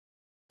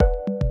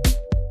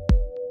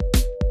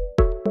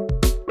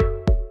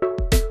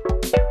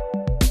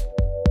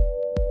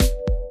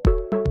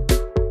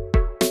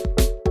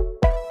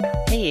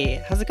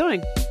How's it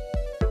going?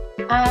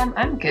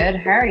 I'm good.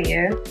 How are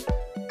you?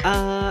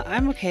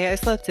 I'm okay. I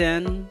slept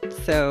in,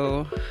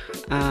 so,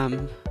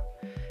 um,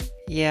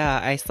 yeah,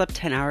 I slept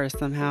 10 hours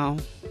somehow.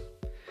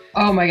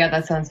 Oh my God,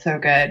 that sounds so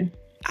good.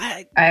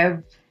 I, I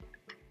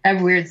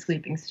have weird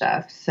sleeping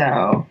stuff,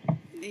 so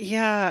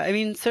yeah, I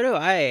mean, so do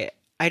I.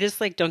 I just,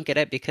 like, don't get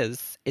it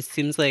because it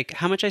seems like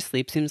how much I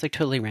sleep seems like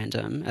totally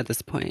random at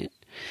this point.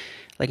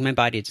 Like, my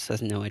body just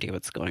has no idea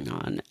what's going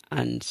on.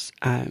 And,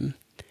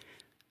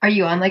 are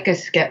you on like a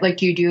like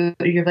do you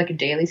have like a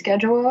daily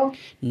schedule?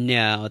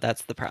 no,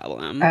 that's the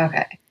problem.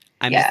 Okay.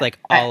 I'm just, Yeah. like,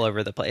 all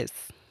over the place.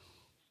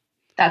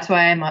 That's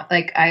why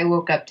like I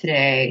woke up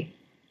today.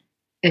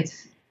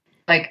 It's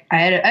like I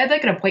had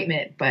like an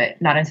appointment, but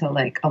not until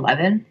like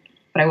 11.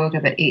 But I woke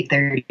up at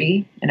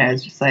 8:30 and I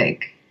was just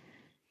like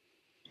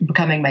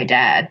becoming my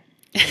dad.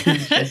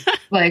 Who's just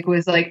like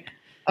was like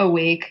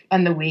awake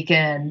on the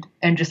weekend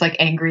and just like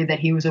angry that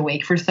he was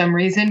awake for some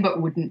reason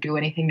but wouldn't do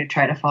anything to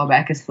try to fall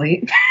back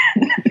asleep.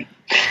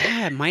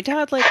 Yeah, my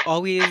dad, like,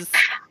 always,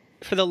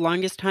 for the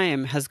longest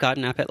time, has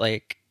gotten up at,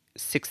 like,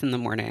 6 in the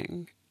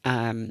morning.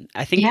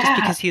 I think just Yeah.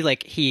 because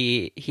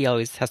he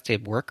always has to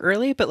work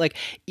early, but, like,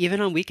 even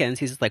on weekends,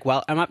 he's just like,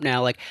 well, I'm up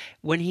now. Like,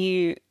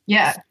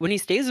 Yeah. when he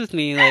stays with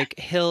me, like,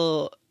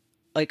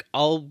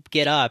 I'll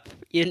get up,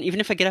 even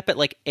if I get up at,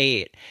 like,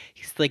 8,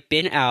 he's, like,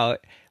 been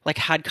out, like,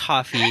 had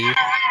coffee,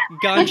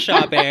 gone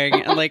shopping,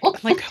 and, like, I'm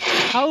like,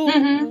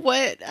 Hmm.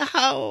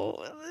 how?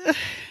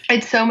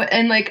 It's so much,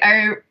 and like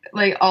I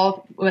like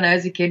all when I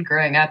was a kid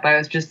growing up, I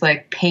was just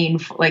like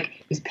painful. Like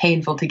it was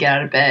painful to get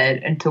out of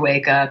bed and to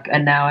wake up,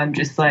 and now I'm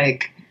just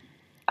like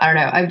I don't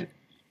know. I've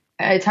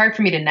It's hard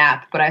for me to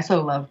nap, but I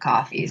also love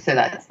coffee, so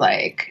that's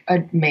like a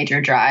major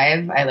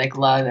drive. I like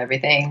love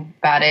everything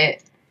about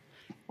it.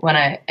 When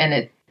I'm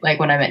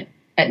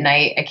at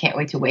night, I can't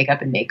wait to wake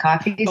up and make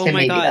coffee. Oh So my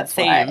maybe God, that's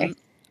why. same.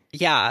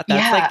 Yeah,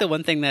 that's like Yeah, the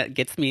one thing that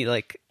gets me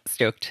like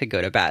stoked to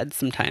go to bed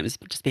sometimes.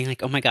 Just being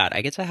like, oh my God,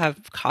 I get to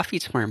have coffee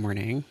tomorrow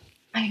morning.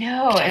 I I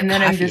know. get to have And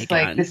then I'm coffee just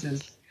like, again. this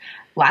is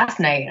last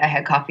night. I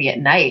had coffee at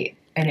night,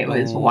 and it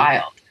was Oh,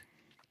 wild.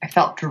 I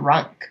felt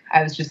drunk.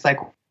 I was just like,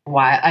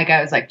 why? Like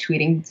I was like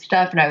tweeting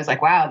stuff, and I was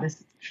like, wow,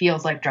 this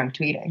feels like drunk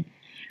tweeting.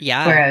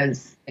 yeah.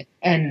 Whereas,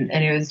 and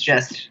it was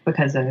just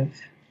because of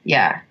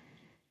yeah.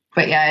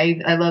 But yeah,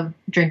 I love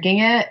drinking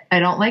it. I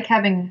don't like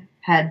having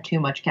had too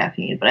much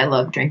caffeine, but I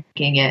love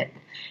drinking it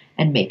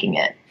and making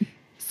it.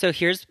 So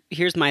here's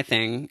my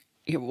thing.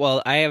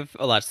 Well, I have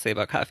a lot to say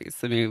about coffee,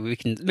 so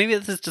maybe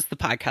this is just the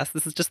podcast.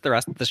 This is just the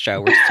rest of the show.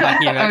 We're just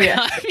talking Oh about yeah.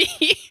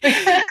 coffee.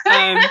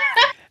 um,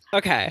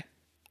 okay.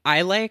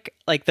 I like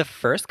the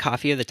first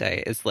coffee of the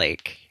day is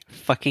like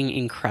fucking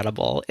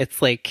incredible.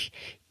 It's like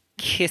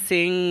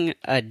kissing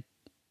a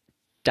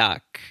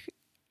duck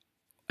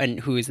and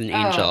who is an Oh,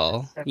 angel,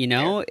 that's so you cute.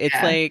 know? It's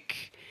Yeah.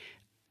 like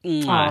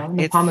mwah. Oh, in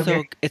the palm of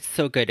your It's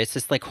so good. It's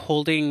just like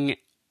holding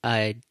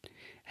a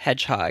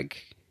hedgehog.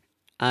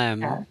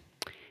 Um hand.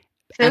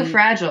 So and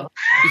fragile.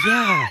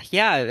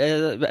 yeah,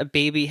 a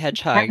baby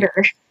hedgehog.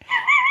 Tender.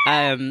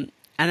 And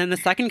then the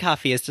second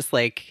coffee is just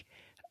like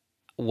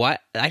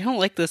what? I don't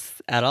like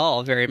this at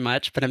all very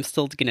much, but I'm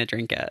still gonna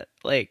drink it.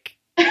 Like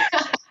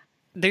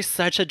there's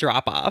such a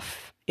drop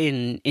off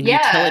in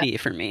Yeah, utility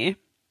for me.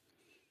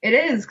 it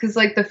is because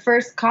like the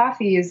first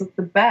coffee is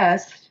the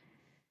best,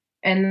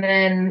 and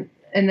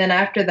then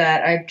after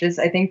that,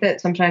 I think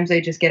that sometimes I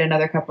just get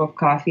another cup of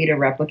coffee to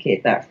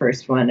replicate that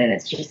first one, and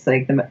it's just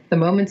like the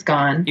moment's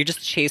gone. You're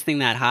just chasing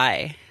that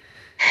high.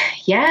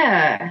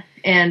 Yeah,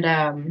 and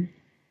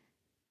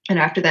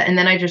after that, and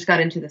then I just got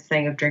into this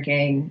thing of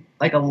drinking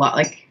like a lot,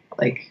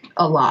 like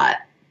a lot,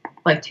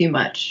 like too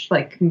much.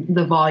 Like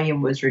the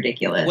volume was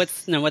ridiculous.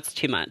 What's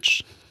too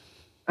much?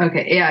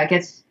 Okay, yeah, it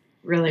gets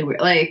really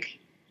weird. Like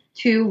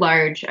two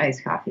large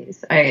iced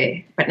coffees.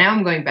 But now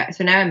I'm going back.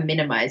 So now I'm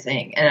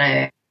minimizing,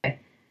 and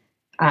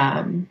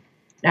now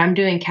I'm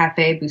doing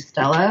Cafe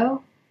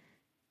Bustelo,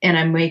 and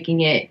I'm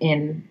making it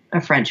in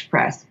a French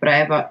press. But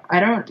I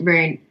don't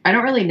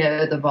really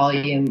know the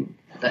volume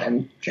that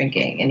I'm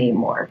drinking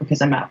anymore because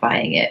I'm not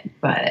buying it.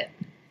 But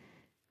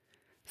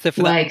So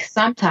for the like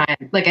sometimes,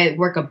 like I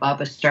work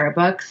above a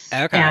Starbucks,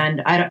 okay.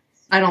 and I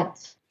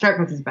don't.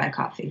 Starbucks is bad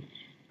coffee,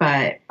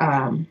 but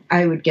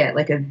I would get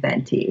like a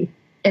venti,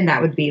 and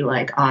that would be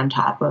like on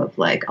top of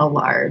like a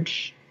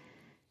large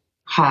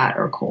hot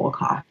or cold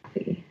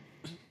coffee,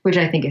 which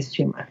I think is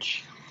too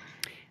much.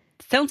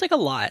 Sounds like a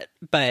lot,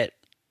 but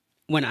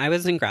when I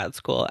was in grad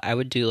school, I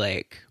would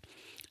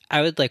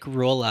like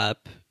roll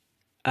up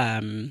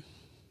um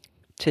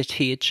to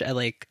teach at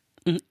like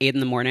 8 in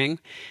the morning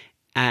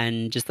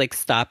and just like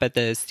stop at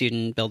the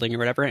student building or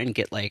whatever and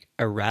get like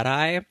a red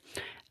eye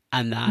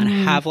and then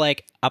Mm. have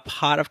like a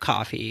pot of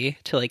coffee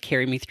to like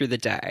carry me through the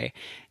day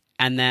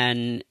and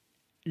then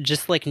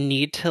just like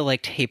need to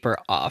like taper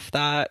off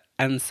that.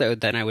 And so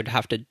then I would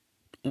have to,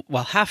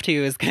 well, have to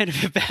is kind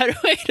of a bad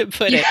way to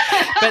put it,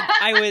 Yeah. but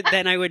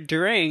I would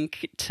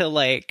drink to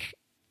like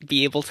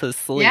be able to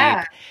sleep.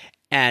 Yeah.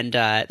 And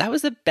that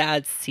was a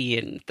bad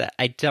scene that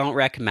I don't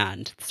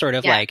recommend. Sort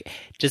of Yeah, like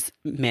just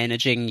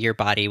managing your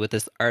body with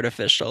this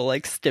artificial,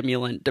 like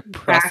stimulant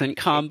depressant exactly.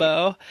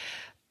 combo.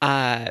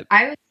 Uh,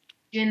 I was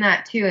doing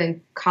that too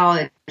in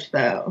college,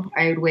 though.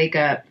 I would wake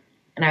up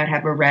and I would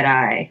have a red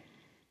eye.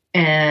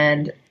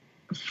 And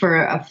for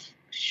a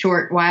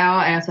short while,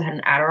 I also had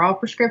an Adderall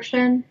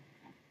prescription.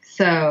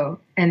 So,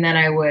 and then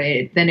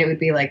it would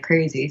be like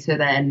crazy. So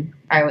then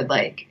I would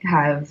like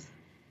have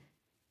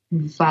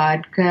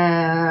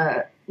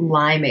vodka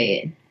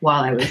limeade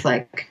while I was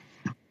like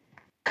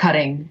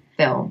cutting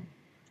film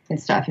and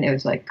stuff. And it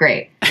was like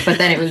great. But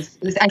then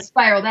I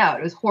spiraled out.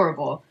 It was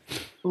horrible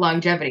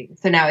longevity.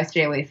 So now I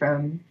stay away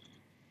from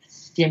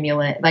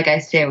stimulant. Like I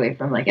stay away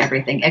from like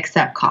everything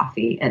except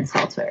coffee and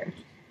seltzer.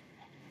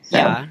 So,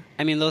 yeah,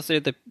 I mean, those are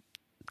the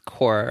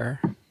core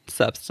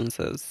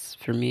substances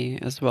for me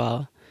as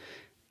well.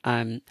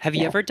 yeah. Have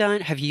you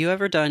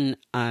ever done,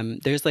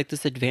 there's like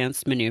this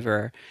advanced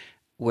maneuver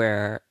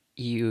where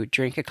you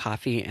drink a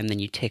coffee and then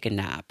you take a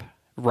nap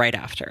right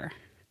after.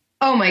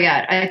 Oh my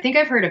God. I think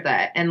I've heard of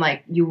that. And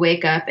like you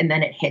wake up and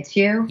then it hits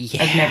you.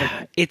 I've never Yeah,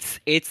 done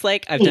it's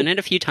like I've done it. it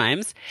a few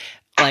times,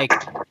 like,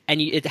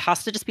 and it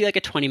has to just be like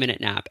a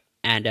 20-minute nap.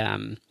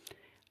 And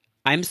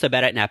I'm so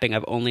bad at napping.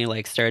 I've only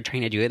like started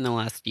trying to do it in the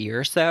last year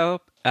or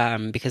so.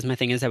 Because my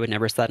thing is I would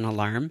never set an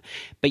alarm,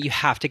 but you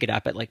have to get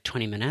up at like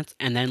 20 minutes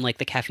and then like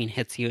the caffeine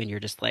hits you and you're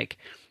just like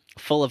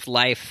full of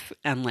life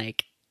and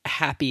like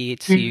happy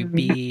to Mhm.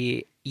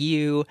 be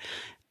you.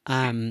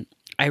 Um,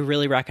 I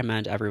really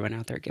recommend everyone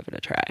out there give it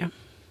a try.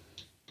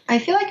 I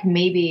feel like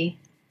maybe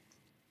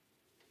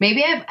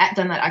I've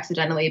done that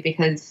accidentally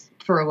because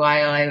for a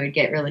while I would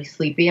get really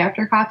sleepy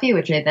after coffee,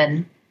 which I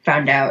then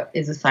found out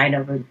is a sign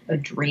of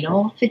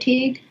adrenal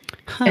fatigue.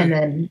 Huh. And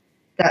then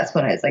that's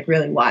when I was like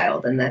really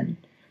wild. And then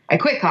I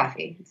quit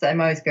coffee. So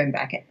I'm always going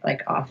back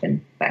like off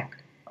and back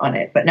on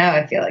it. But now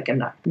I feel like I'm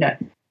not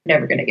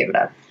never going to give it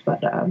up.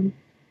 But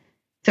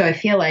so I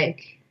feel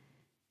like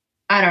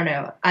I don't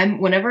know.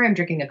 Whenever I'm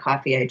drinking a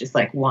coffee, I just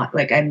like want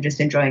like I'm just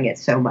enjoying it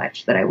so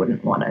much that I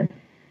wouldn't want to.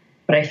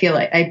 But I feel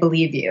like I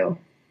believe you,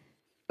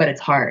 but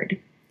it's hard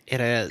It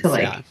to is, yeah.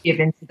 like give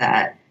into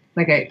that.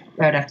 Like I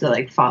would have to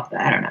like fall.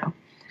 I don't know.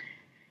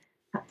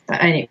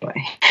 But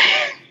anyway,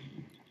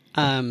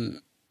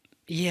 Um,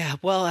 yeah,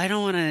 well, I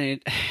don't want to.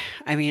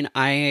 I mean,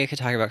 I could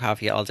talk about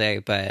coffee all day,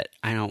 but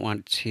I don't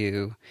want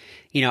to.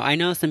 I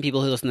know some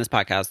people who listen to this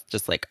podcast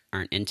just like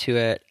aren't into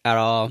it at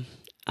all.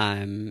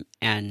 And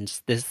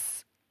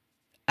this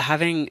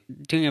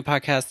doing a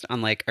podcast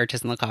on like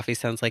artisanal coffee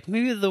sounds like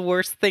maybe the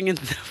worst thing in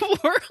the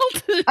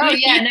world to oh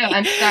yeah, me. no,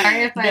 I'm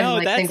sorry if I'm No,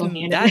 like that's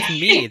single-handedly. that's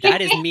me.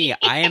 That is me.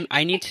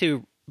 I need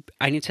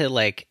to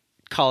like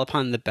call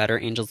upon the better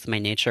angels of my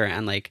nature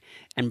and like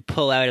and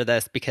pull out of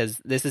this because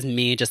this is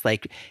me just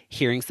like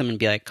hearing someone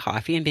be like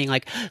coffee and being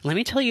like, let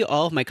me tell you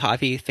all of my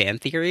coffee fan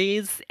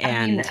theories I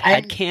mean, and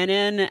I'm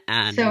headcanon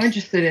so and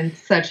interested in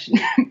such.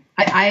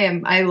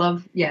 I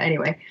love. Yeah.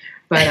 Anyway,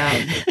 but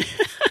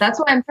that's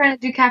why I'm trying to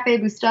do Cafe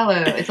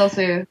Bustelo. It's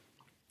also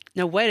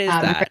no, what is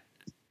um. that?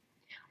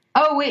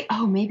 Oh wait.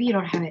 Oh, maybe you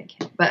don't have it,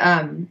 but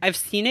I've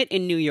seen it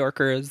in New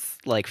Yorkers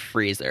like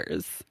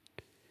freezers.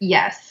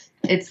 yes,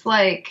 it's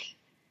like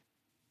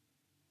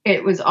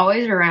it was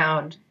always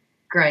around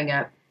growing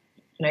up,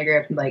 and I grew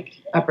up in like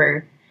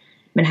Upper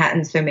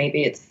Manhattan, so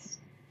maybe it's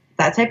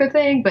that type of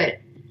thing. But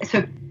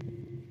so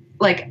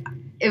like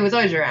it was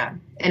always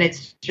around, and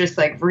it's just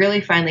like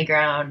really finely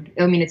ground.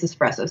 I mean, it's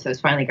espresso, so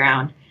it's finely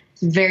ground.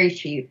 It's very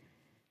cheap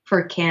for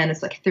a can.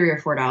 It's like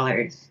 $3 or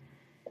 $4.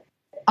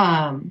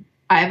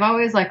 I've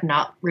always like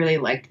not really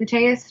liked the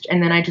taste,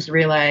 and then I just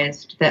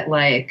realized that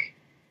like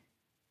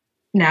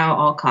now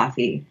all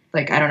coffee,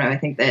 like I don't know, I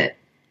think that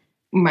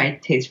my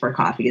taste for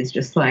coffee is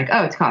just like,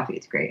 oh, it's coffee,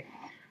 it's great.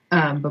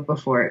 But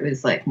before it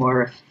was like more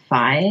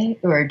refined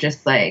or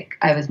just like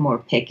I was more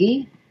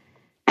picky.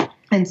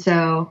 And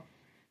so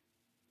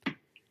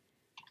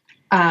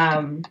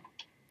um,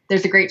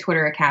 there's a great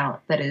Twitter account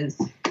that is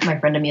my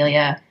friend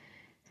Amelia,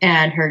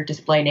 and her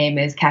display name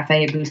is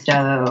Cafe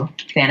Bustelo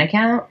fan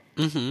account.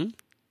 Mm-hmm.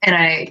 And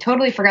I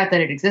totally forgot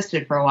that it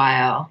existed for a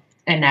while.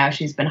 And now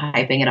she's been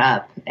hyping it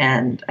up.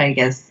 And I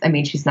guess, I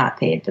mean, she's not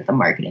paid, but the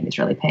marketing is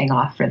really paying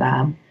off for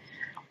them.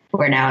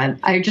 Where now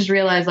I just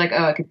realized like,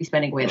 oh, I could be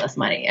spending way less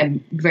money.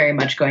 I'm very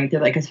much going through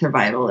like a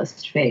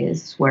survivalist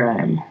phase where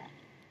I'm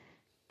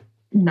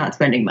not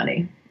spending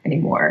money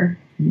anymore.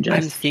 I'm I'm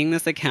just, seeing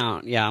this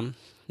account. Yeah. No,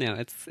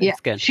 yeah,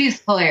 it's good.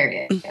 she's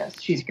hilarious.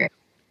 She's great.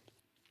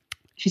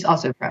 She's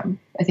also from,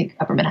 I think,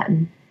 Upper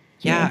Manhattan.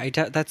 Yeah,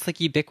 Yeah. that's like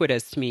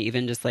ubiquitous to me,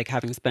 even just like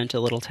having spent a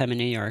little time in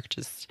New York,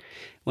 just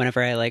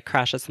whenever I like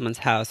crash at someone's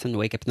house and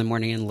wake up in the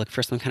morning and look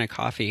for some kind of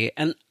coffee.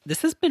 And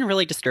this has been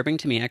really disturbing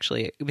to me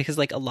actually, because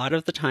like a lot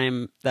of the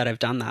time that I've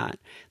done that,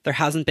 there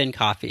hasn't been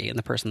coffee in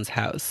the person's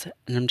house.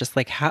 And I'm just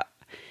like, how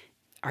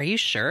are you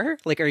sure?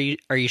 Like are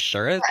you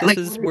sure this Like,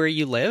 is where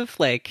you live?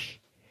 Like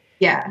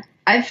yeah.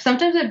 I've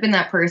been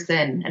that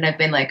person and I've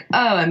been like,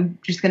 oh, I'm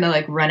just going to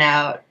like run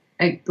out,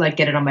 like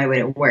get it on my way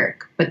to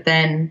work. But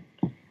then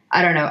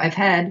I don't know. I've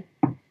had,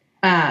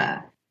 uh,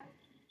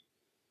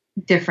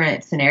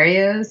 different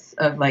scenarios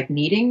of like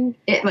needing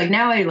it. Like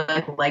now I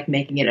like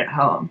making it at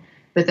home.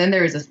 But then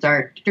there was a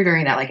start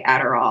during that like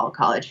Adderall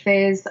college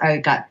phase. I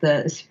got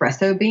the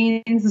espresso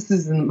beans. This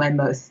is my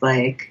most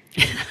like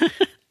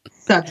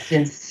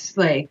substance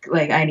like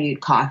I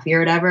need coffee or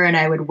whatever. And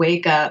I would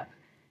wake up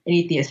and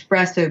eat the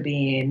espresso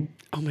bean.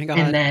 Oh my God.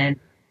 And then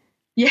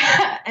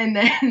yeah, and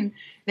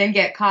then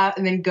get coffee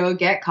and then go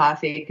get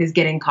coffee because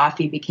getting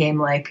coffee became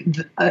like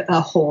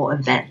a whole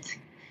event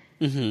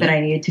that I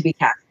needed to be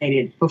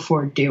caffeinated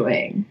before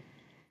doing.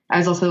 I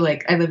was also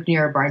like, I lived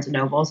near a Barnes and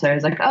Noble, so I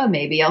was like, oh,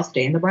 maybe I'll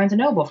stay in the Barnes and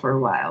Noble for a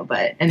while.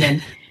 And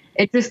then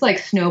it just like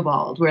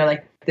snowballed where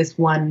like this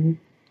one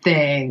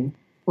thing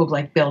will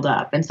like build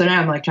up. And so now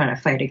I'm like trying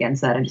to fight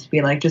against that and just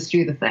be like, just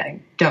do the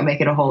thing. Don't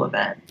make it a whole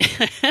event.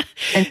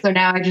 And so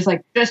now I just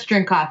like, just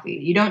drink coffee.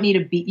 You don't need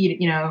to be,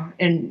 you know,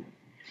 and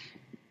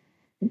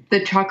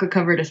the chocolate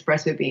covered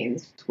espresso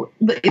beans,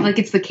 like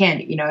it's the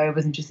candy, you know, I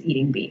wasn't just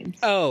eating beans.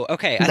 Oh,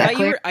 okay.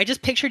 I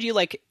just pictured you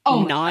like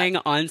gnawing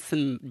on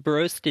some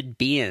roasted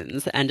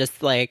beans and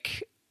just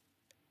like,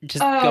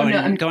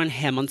 going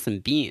ham on some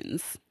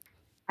beans.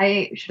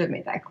 I should have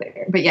made that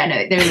clear. But yeah,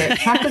 no, they're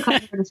chocolate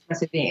covered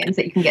espresso beans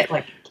that you can get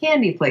like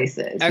candy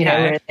places, you know,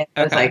 where they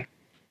have those like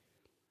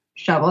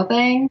shovel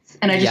things.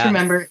 And I just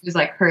remember it was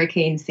like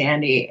Hurricane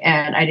Sandy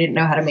and I didn't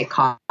know how to make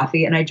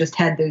coffee and I just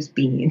had those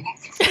beans.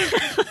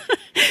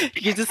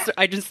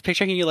 I just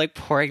picturing you like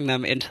pouring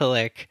them into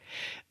like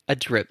a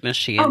drip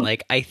machine.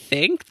 Like, I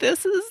think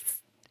this is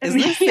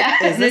this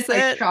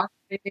it?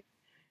 Like,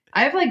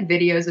 I have like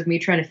videos of me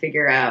trying to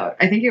figure out,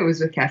 I think it was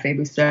with Cafe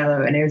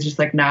Bustelo and it was just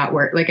like not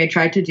work. Like I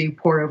tried to do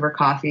pour over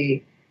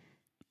coffee,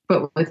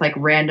 but with like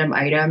random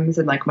items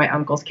in like my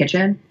uncle's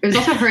kitchen. It was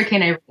also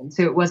Hurricane Irene.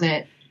 So it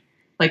wasn't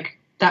like,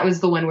 that was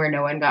the one where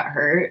no one got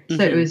hurt.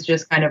 So it was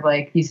just kind of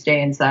like you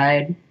stay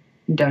inside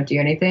and don't do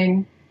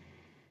anything.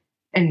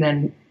 And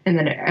then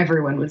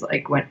everyone was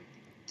like, went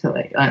to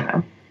like, I don't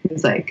know, it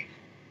was like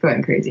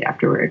going crazy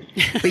afterward.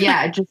 But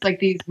yeah, just like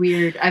these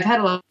weird, I've had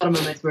a lot of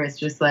moments where it's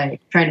just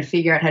like trying to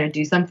figure out how to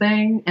do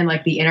something. And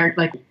like the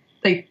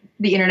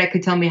internet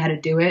could tell me how to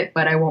do it,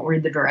 but I won't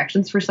read the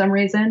directions for some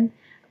reason.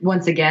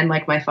 Once again,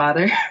 like my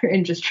father,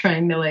 and just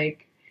trying to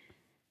like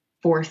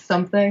force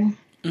something.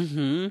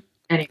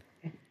 Anyway.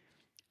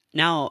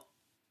 Now,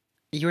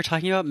 you were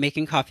talking about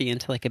making coffee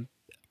into like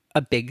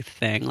a big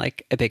thing,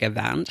 like a big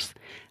event.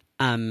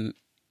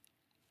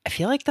 I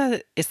feel like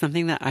that is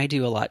something that I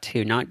do a lot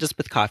too, not just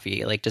with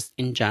coffee, like just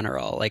in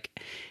general, like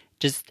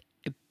just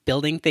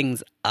building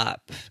things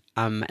up.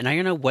 And I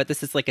don't know what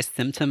this is like a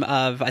symptom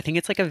of. I think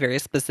it's like a very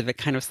specific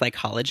kind of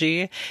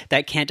psychology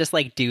that can't just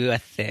like do a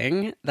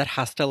thing, that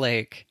has to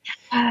like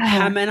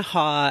hem and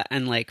haw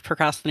and like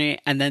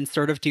procrastinate and then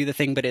sort of do the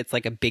thing, but it's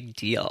like a big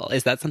deal.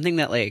 Is that something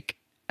that like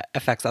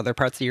affects other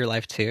parts of your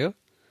life too?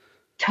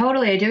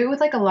 Totally. I do it with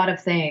like a lot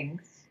of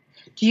things.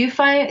 Do you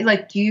find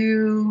like,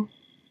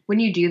 when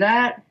you do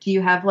that, do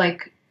you have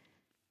like,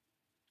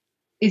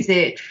 is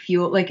it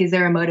fuel? Like, is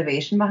there a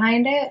motivation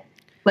behind it?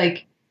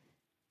 Like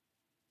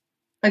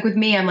with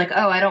me, I'm like,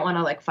 oh, I don't want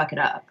to like fuck it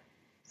up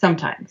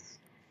sometimes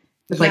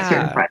with like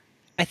certain projects.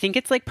 I think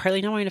it's like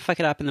partly not wanting to fuck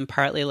it up and then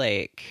partly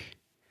like,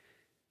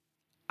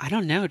 I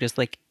don't know, just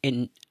like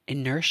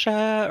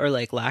inertia or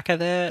like lack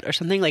of it or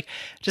something, like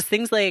just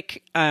things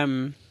like,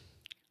 unless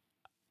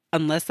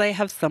I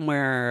have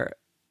somewhere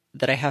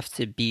that I have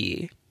to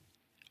be,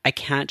 I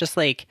can't just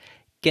like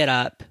get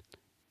up,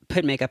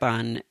 put makeup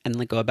on, and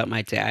like go about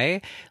my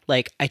day.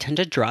 Like I tend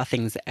to draw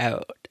things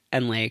out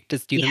and like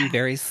just do them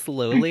very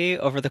slowly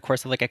over the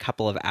course of like a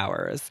couple of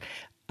hours.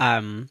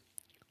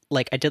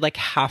 Like I did like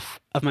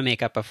half of my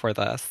makeup before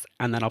this,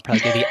 and then I'll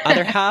probably do the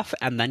other half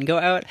and then go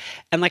out.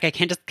 And like I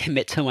can't just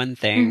commit to one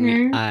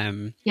thing.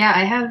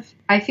 Yeah,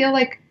 I feel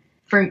like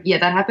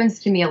that happens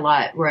to me a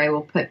lot where I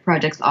will put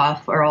projects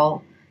off or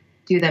I'll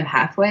do them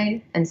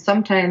halfway. And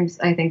sometimes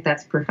I think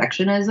that's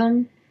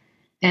perfectionism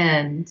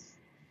and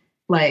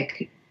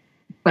like,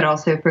 but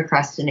also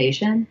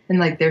procrastination. And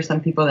like, there's some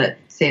people that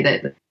say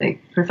that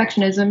like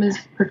perfectionism is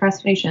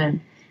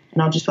procrastination,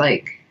 and I'll just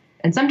like,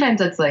 and sometimes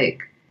that's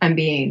like, I'm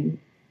being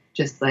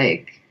just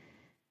like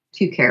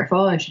too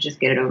careful and should just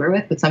get it over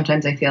with. But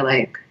sometimes I feel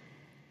like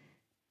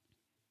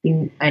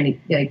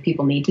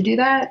people need to do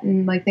that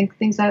and like think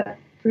things out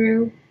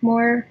through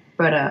more.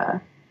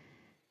 But,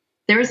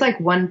 there was like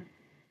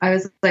I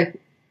was like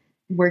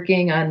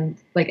working on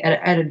like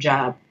at a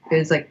job. It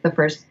was like the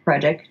first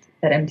project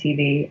at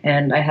MTV,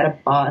 and I had a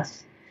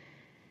boss,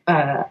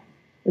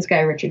 this guy,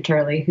 Richard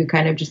Turley, who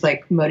kind of just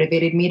like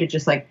motivated me to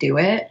just like do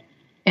it.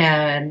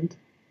 And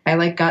I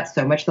like got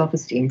so much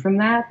self-esteem from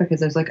that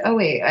because I was like, oh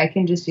wait, I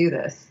can just do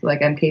this.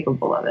 Like I'm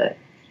capable of it.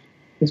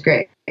 It was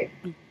great.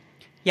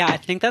 Yeah. I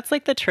think that's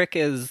like the trick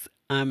is,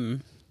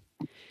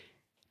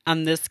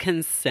 this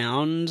can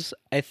sound,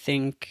 I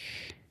think,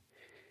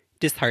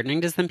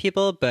 disheartening to some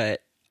people,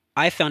 but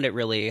I found it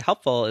really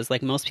helpful is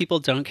like most people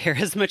don't care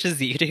as much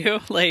as you do.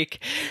 Like,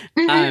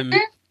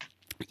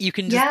 you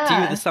can just do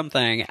the Yeah.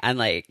 something and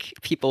like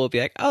people will be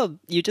like, oh,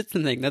 you did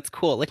something, that's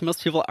cool. Like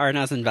most people aren't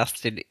as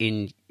invested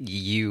in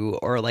you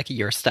or like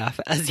your stuff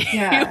as you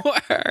Yeah.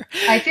 are.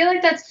 I feel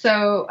like that's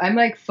so, I'm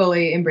like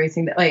fully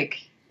embracing that.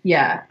 Like,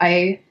 yeah,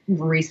 I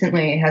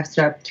recently have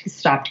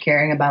stopped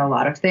caring about a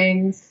lot of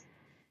things.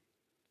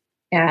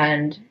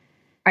 And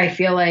I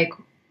feel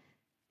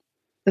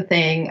the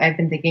thing I've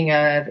been thinking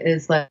of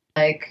is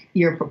like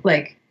you're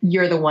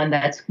the one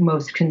that's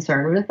most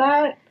concerned with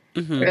that.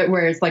 Hmm.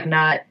 Where it's like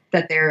not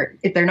that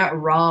if they're not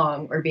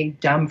wrong or being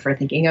dumb for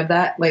thinking of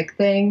that like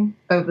thing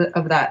of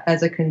that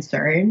as a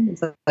concern.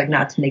 It's like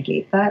not to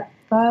negate that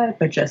thought,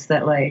 but just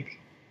that like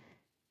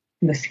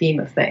in the scheme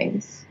of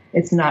things,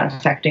 it's not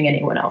affecting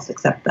anyone else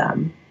except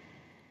them.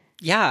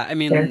 Yeah, I Their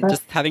mean, thought.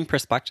 just having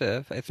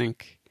perspective, I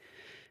think,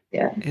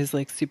 Yeah. is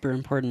like super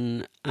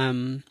important.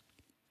 And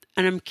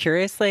I'm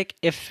curious, like,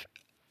 if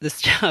this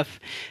stuff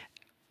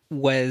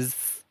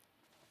was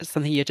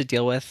something you had to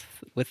deal with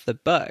the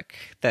book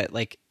that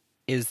like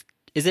is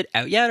is it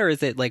out yet or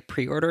is it like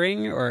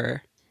pre-ordering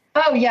or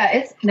Oh yeah,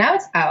 it's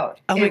out.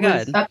 oh my It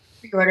was god. up for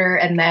pre-order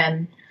and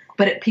then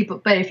but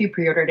if you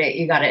pre-ordered it,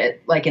 you got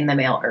it like in the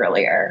mail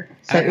earlier.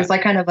 So it Okay. was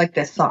like kind of like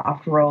this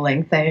soft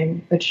rolling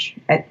thing, which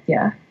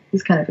yeah,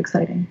 is kind of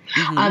exciting.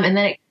 Hmm. And then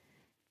it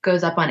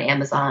goes up on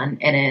Amazon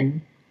and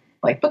in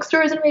like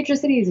bookstores in major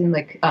cities in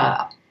like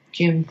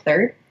June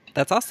 3rd.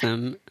 That's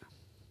awesome.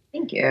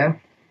 Thank you.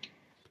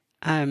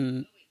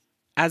 Um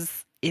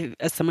as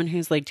someone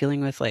who's like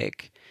dealing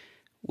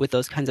with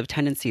those kinds of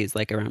tendencies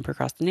like around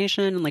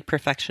procrastination and like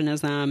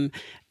perfectionism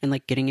and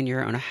like getting in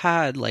your own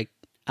head, like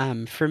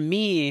for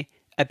me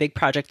a big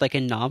project like a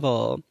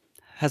novel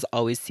has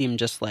always seemed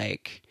just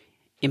like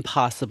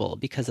impossible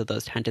because of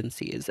those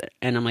tendencies,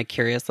 and I'm like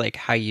curious like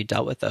how you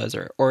dealt with those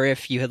or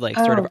if you had like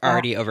sort of Oh yeah.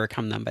 already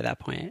overcome them by that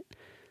point.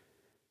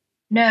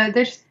 No,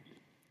 there's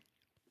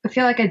I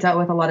feel like I dealt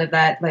with a lot of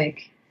that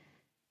like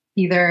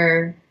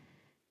either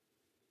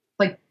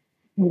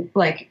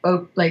like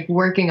like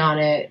working on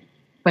it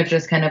but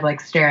just kind of like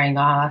staring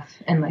off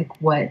and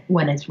like what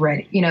when it's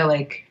ready,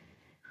 like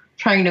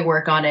trying to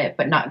work on it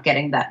but not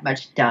getting that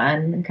much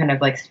done and kind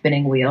of like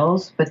spinning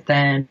wheels. But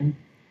then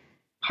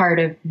part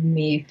of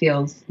me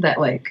feels that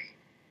like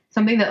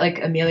something that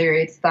like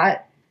ameliorates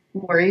that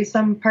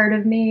worrisome part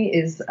of me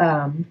is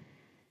that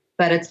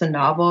it's a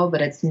novel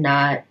but it's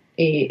not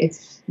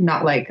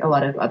like a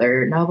lot of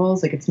other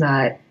novels. Like it's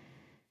not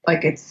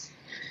like it's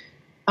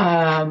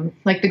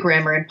like the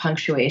grammar and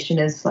punctuation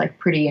is like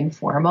pretty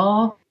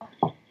informal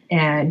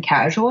and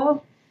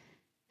casual.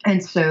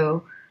 And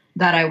so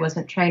that I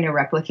wasn't trying to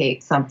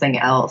replicate something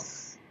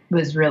else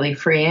was really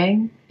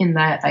freeing in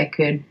that I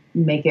could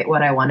make it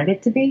what I wanted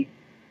it to be.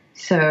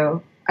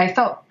 So I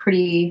felt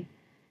pretty,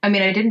 I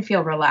mean, I didn't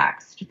feel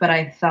relaxed, but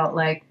I felt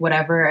like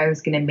whatever I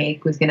was going to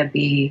make was going to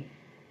be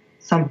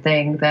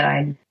something that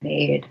I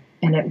made.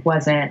 And it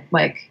wasn't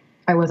like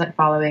I wasn't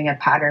following a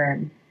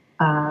pattern.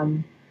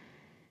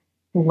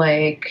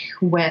 Like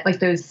when, like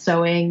those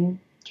sewing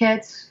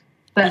kits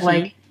that Hmm.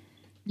 like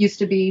used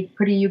to be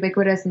pretty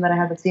ubiquitous and that I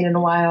haven't seen in a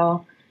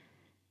while,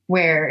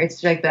 where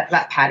it's like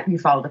that pattern, you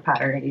follow the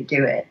pattern and you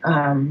do it.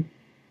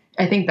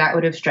 I think that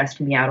would have stressed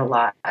me out a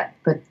lot,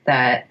 but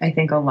that I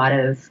think a lot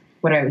of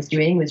what I was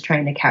doing was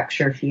trying to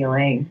capture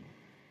feeling.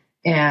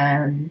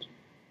 And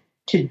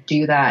to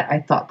do that, I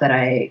thought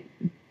that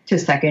to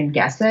second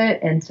guess it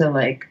and to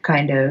like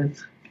kind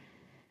of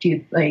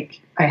do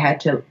like, I had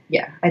to,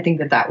 yeah, I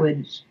think that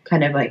would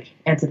kind of like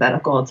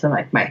antithetical to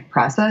like my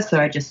process. So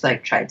I just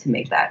like tried to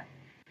make that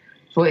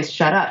voice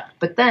shut up.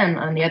 But then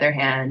on the other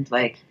hand,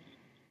 like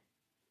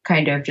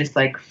kind of just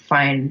like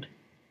find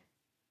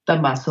the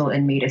muscle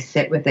in me to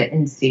sit with it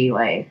and see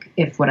like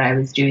if what I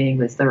was doing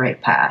was the right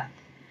path.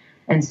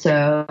 And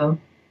so,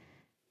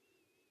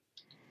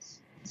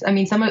 I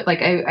mean, some of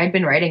like I'd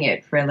been writing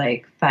it for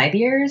like 5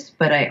 years,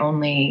 but I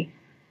only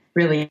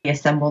really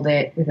assembled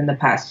it within the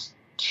past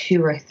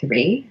 2 or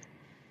 3.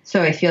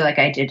 So I feel like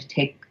I did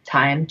take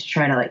time to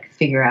try to like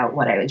figure out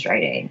what I was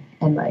writing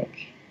and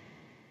like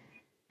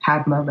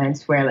have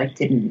moments where I like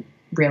didn't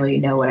really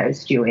know what I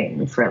was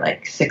doing for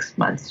like 6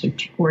 months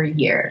or a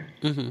year,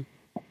 Hmm.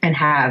 and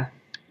have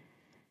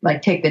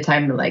like take the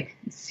time to like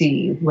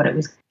see what it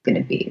was going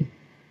to be,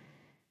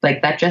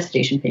 like that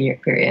gestation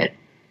period.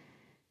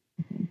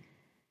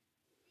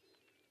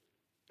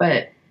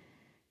 But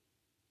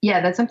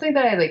yeah, that's something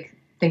that I like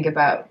think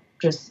about.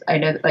 Just I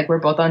know that like we're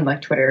both on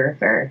like Twitter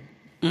for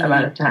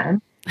amount Hmm. of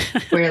time.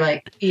 Where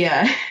like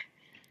yeah,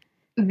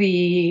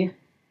 the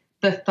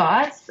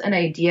thoughts and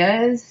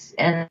ideas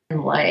and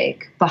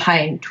like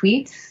behind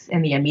tweets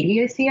and the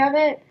immediacy of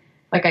it,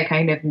 like I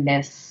kind of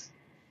miss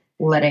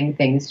letting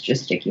things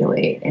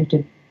gesticulate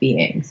into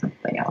being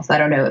something else. I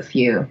don't know if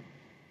you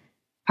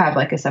have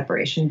like a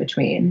separation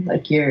between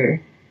like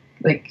your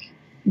like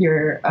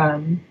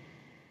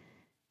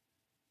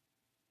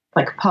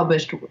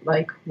published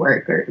like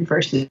work or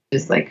versus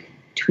like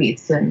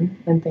tweets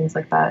and things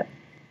like that.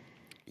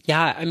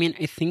 Yeah, I mean,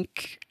 I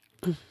think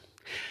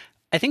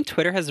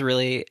Twitter has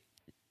really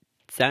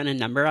done a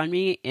number on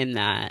me in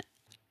that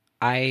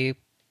I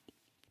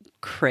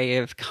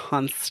crave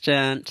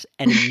constant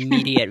and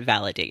immediate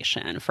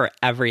validation for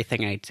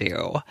everything I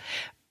do.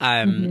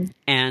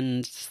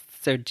 And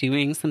so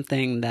doing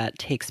something that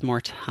takes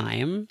more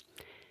time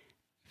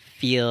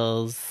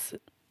feels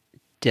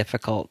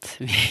difficult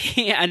to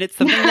me. And it's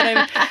something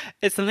that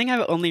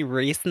I've only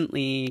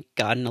recently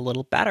gotten a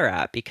little better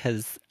at,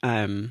 because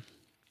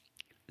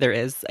there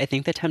is, I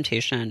think, the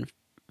temptation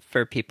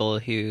for people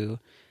who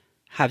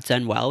have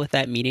done well with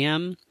that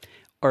medium,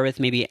 or with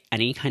maybe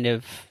any kind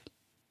of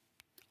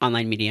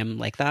online medium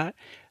like that,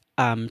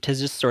 to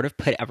just sort of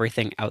put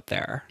everything out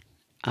there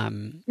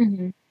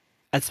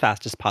as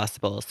fast as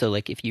possible. So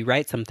like if you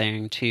write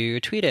something, to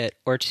tweet it,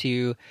 or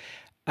to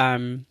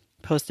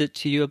post it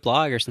to a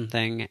blog or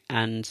something.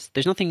 And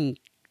there's nothing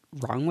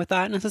wrong with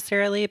that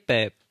necessarily,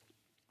 but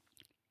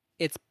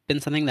it's been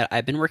something that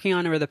I've been working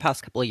on over the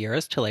past couple of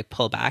years, to like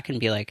pull back and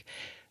be like,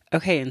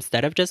 okay,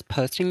 instead of just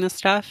posting this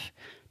stuff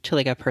to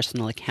like a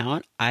personal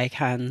account, I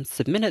can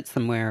submit it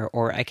somewhere,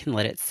 or I can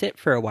let it sit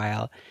for a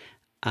while.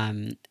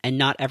 And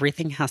not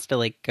everything has to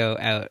like go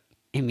out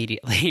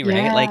immediately,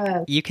 right? Yeah,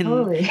 like you can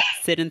totally.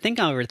 sit and think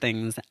over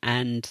things,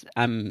 and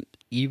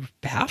you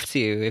have to,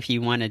 if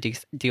you want to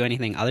do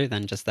anything other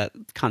than just that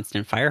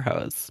constant fire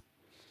hose.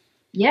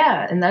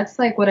 Yeah, and that's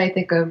like what I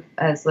think of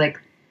as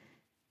like,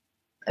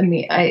 I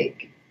mean,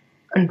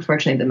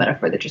 unfortunately the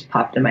metaphor that just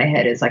popped in my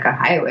head is like a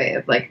highway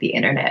of like the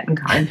internet and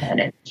content.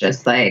 And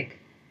just like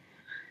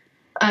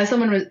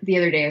someone was the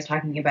other day was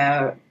talking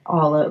about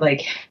all of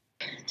like,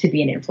 to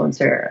be an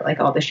influencer,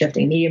 like all the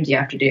shifting mediums you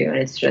have to do, and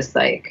it's just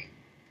like,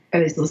 I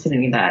was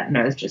listening to that and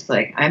I was just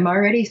like, I'm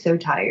already so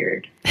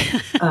tired.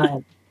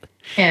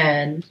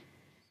 And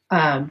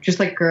just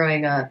like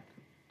growing up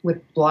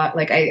with blog,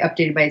 like I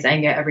updated my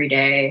Zanga every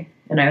day,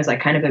 and I was like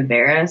kind of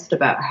embarrassed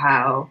about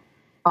how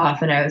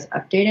often I was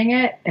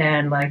updating it,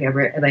 and like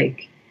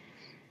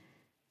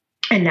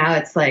and now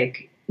it's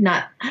like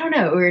not, I don't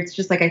know, or it's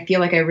just like I feel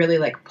like I really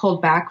like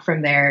pulled back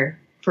from there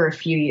for a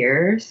few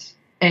years,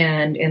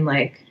 and in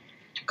like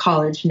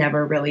college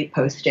never really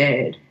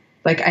posted.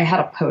 Like I had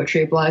a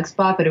poetry blog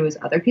spot, but it was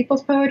other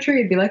people's poetry.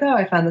 It'd be like, oh,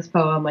 I found this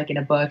poem like in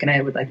a book, and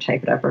I would like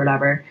type it up or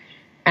whatever.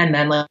 And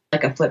then like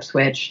a flip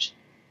switched,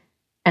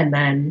 and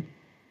then,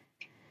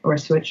 or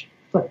switch,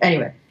 flip,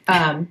 anyway,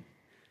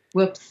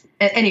 whoops.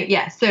 Anyway,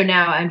 yeah. So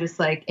now I'm just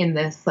like in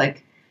this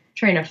like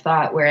train of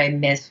thought where I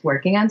miss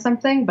working on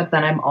something, but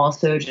then I'm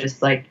also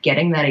just like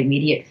getting that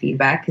immediate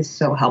feedback is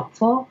so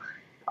helpful,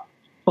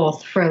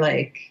 both for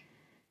like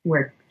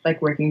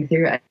working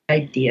through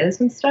ideas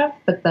and stuff,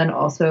 but then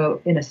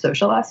also in a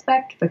social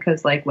aspect,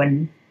 because like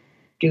when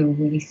do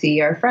we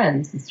see our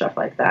friends and stuff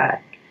like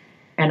that?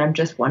 And I'm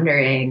just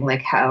wondering,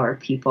 like, how are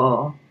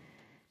people,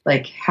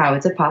 like, how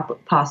is it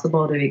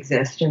possible to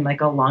exist in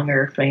like a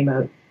longer frame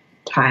of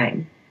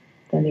time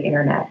than the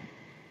internet?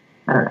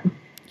 I don't know.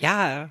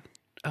 Yeah.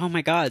 Oh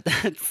my God.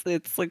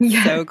 It's like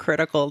so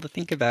critical to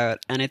think about,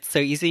 and it's so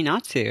easy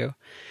not to.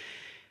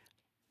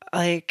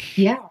 Like,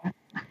 yeah.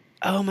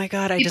 Oh my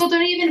God. People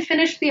don't even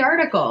finish the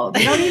article.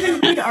 They don't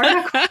even read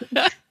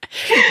articles.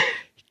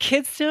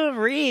 Kids don't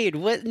read.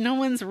 What? No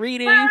one's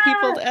reading.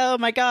 People. Oh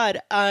my God.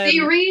 They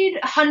read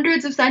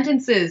hundreds of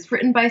sentences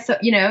written by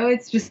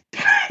it's just.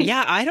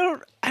 Yeah, I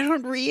don't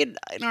read.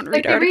 I don't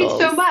read like articles.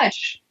 They read so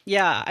much.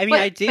 Yeah, I mean,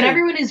 I do. But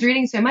everyone is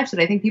reading so much that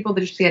I think people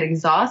just get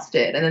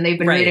exhausted, and then they've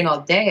been reading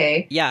all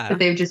day. Yeah, but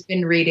they've just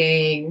been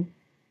reading.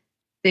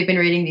 They've been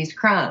reading these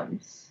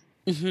crumbs.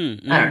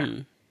 Mm-hmm, I don't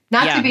know.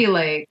 Not to be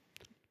like.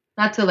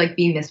 Not to like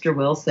be Mr.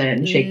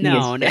 Wilson shaking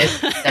his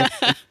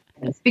fist.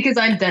 Because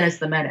I'm Dennis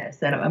the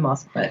Menace, and I'm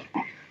also, but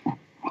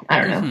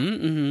I don't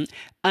know.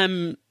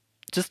 Mm-hmm.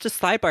 Just a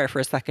sidebar for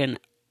a second.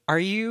 Are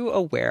you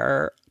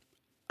aware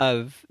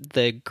of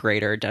the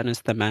greater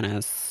Dennis the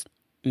Menace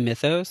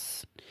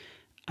mythos?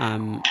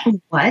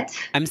 What?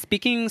 I'm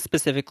speaking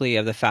specifically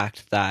of the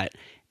fact that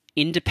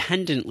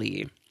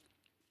independently,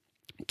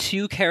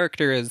 2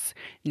 characters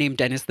named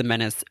Dennis the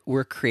Menace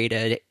were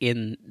created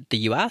in the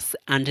US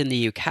and in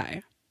the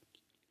UK.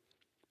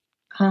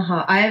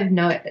 I have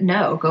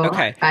no. Go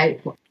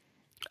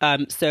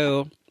on.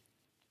 So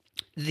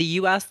the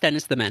U.S.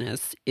 Dennis the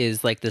Menace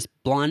is like this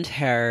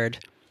blonde-haired,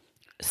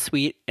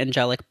 sweet,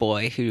 angelic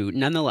boy who,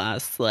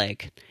 nonetheless,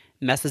 like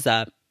messes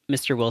up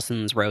Mr.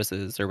 Wilson's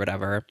roses or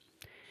whatever,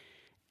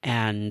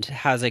 and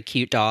has a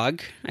cute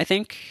dog, I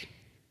think,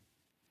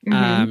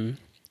 and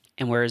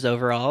wears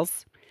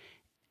overalls.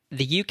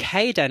 The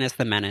UK Dennis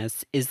the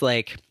Menace is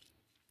like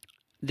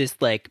this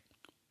like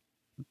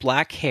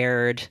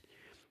black-haired,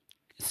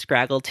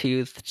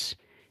 scraggle-toothed,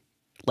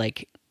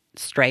 like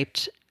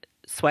striped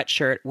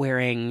sweatshirt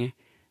wearing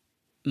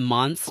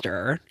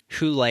monster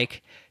who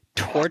like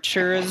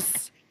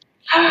tortures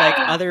like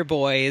other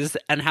boys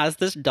and has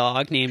this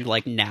dog named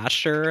like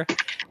Nasher.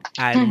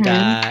 And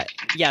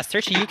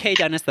search UK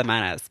Dennis the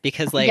Menace,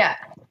 because like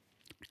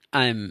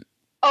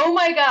oh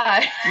my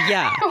God.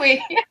 Yeah. Wait.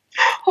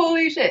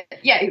 Holy shit.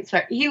 Yeah,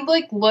 sorry. He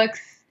like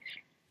looks.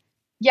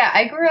 Yeah,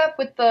 I grew up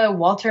with the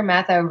Walter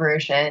Matthau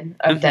version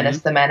of Dennis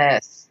the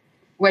Menace,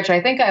 which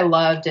I think I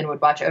loved and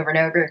would watch over and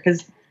over,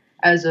 because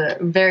I was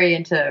very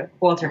into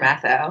Walter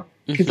Matthau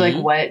because like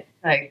Mm-hmm. what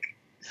like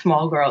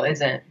small girl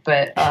isn't,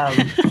 but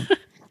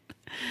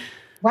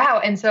wow.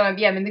 And so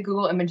yeah, I'm in the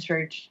Google image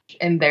search,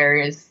 and there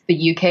is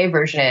the UK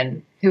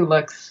version who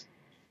looks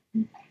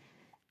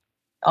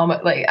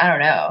almost like I don't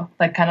know,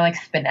 like kind of like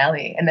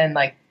Spinelli, and then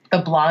like the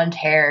blonde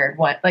hair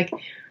one, like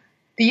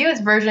the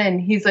US version,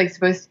 he's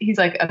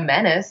like a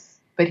menace,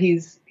 but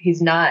he's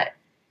not.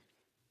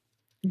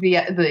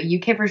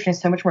 The UK version is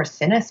so much more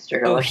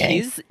sinister Oh,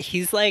 looking.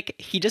 he's like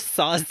he just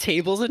saws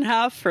tables in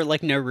half for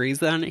like no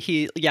reason.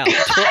 He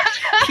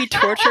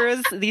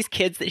tortures these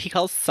kids that he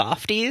calls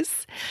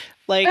softies.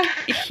 Like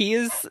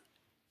he's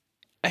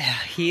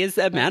he is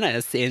a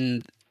menace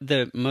in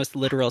the most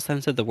literal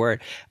sense of the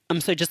word.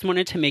 So I just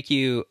wanted to make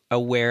you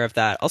aware of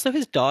that. Also,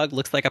 his dog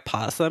looks like a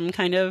possum,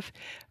 kind of.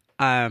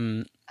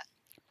 Um,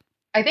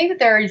 I think that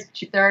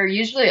there are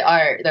usually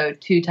are though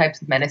two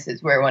types of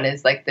menaces, where one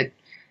is like the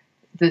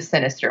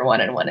sinister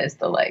one, and one is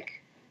the like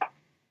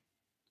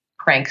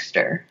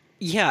prankster.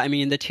 yeah, I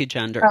mean the two Oh,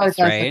 genders, it does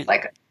look right?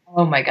 like,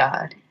 oh my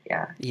god,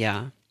 yeah.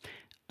 Yeah.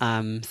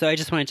 So I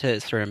just wanted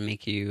to sort of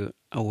make you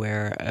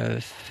aware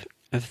of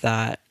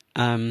that.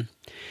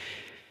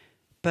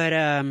 But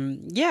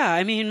yeah,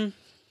 I mean,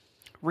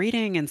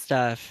 reading and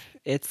stuff,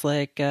 it's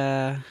like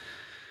yeah,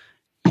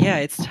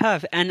 it's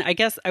tough. And I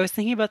guess I was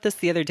thinking about this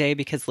the other day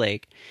because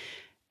like,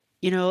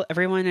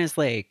 everyone is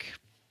like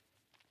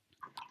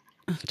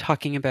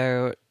talking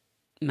about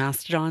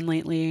Mastodon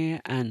lately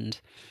and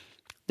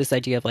this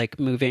idea of like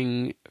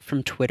moving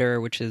from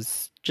Twitter, which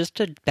is just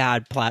a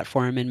bad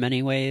platform in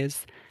many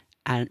ways,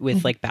 and with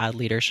Mhm. like bad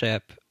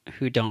leadership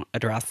who don't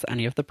address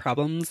any of the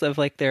problems of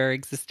like their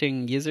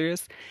existing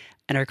users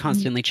and are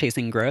constantly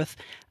chasing growth.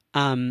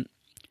 Um,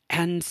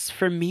 and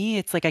for me,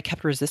 it's like I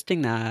kept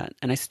resisting that,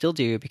 and I still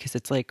do because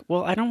it's like,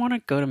 well, I don't want to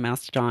go to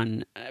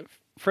Mastodon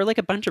for like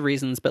a bunch of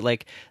reasons, but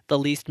like the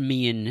least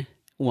mean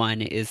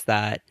one is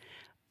that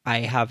I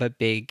have a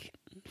big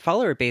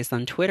follower base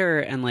on Twitter,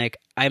 and like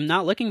I'm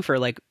not looking for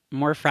like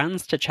more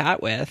friends to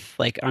chat with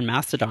like on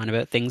Mastodon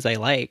about things I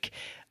like.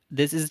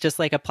 This is just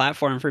like a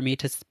platform for me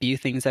to spew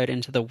things out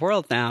into the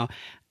world now.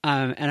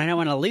 And I don't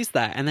want to lose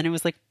that. And then it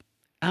was like,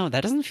 oh,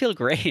 that doesn't feel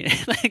great.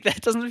 Like that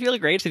doesn't feel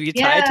great to be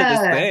tied to this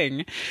Yeah,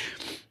 thing,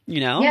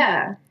 you know?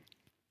 yeah.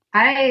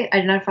 I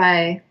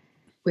identify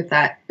with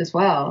that as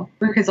well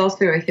because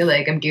also I feel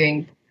like I'm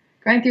going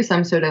through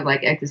some sort of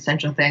like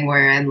existential thing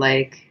where I'm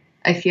like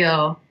I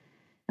feel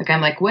like I'm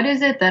like what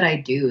is it that I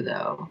do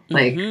though,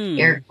 like Mm-hmm.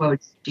 air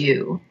quotes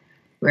do,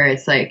 where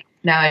it's like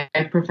now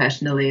I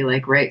professionally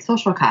like write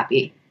social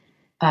copy,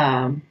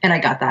 and I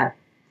got that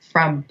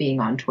from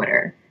being on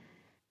Twitter.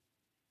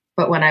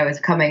 But when I was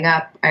coming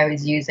up, I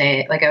was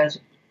using like I was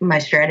my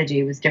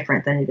strategy was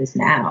different than it is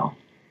now.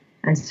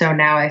 And so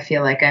now I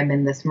feel like I'm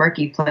in this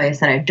murky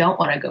place and I don't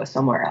want to go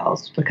somewhere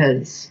else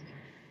because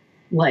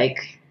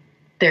like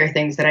there are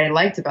things that I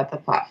liked about the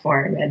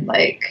platform and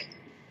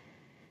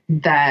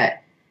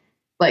that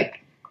like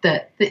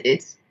that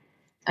it's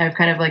I've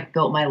kind of like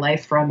built my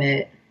life from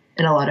it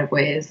in a lot of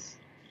ways.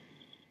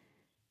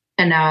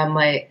 And now I'm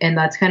like and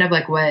that's kind of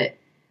like what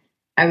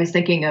I was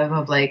thinking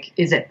of like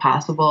is it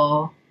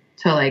possible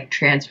to like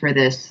transfer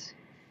this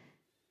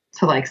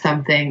to like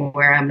something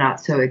where I'm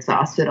not so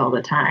exhausted all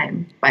the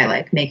time by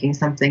like making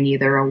something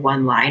either a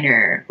one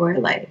liner or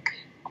like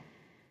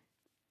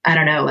I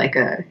don't know, like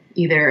a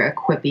either a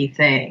quippy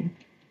thing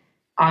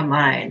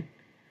online.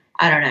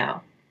 I don't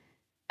know.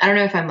 I don't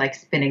know if I'm like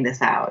spinning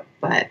this out,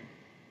 but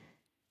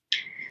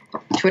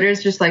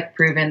Twitter's just like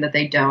proven that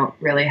they don't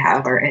really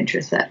have our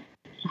interests at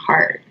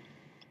heart,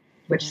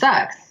 which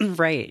sucks.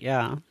 Right.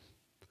 Yeah.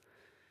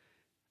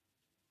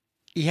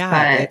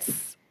 Yeah. But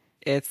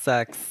It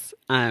sucks.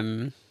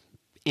 And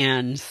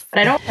but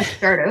I don't want to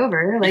start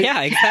over. Like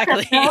yeah,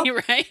 exactly. you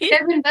know, Right.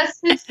 I've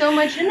invested so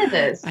much into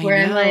this I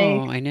where I'm know.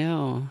 like, I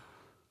know.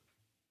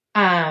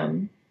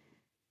 um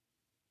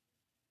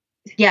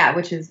yeah,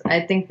 which is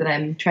I think that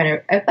I'm trying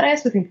to but I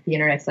also think that the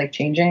internet's like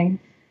changing.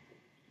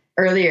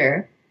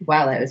 Earlier,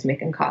 while I was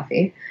making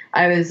coffee,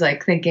 I was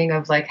like thinking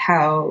of like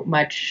how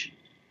much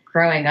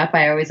growing up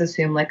I always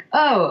assumed like,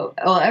 oh,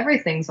 well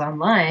everything's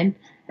online.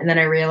 And then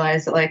I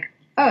realized that like,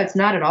 oh, it's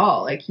not at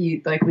all. Like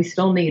you like we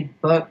still need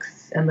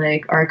books and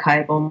like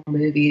archival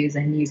movies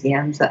and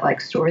museums that like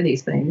store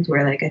these things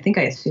where like I think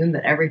I assume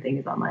that everything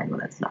is online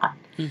when it's not.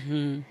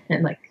 Hmm.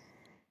 And like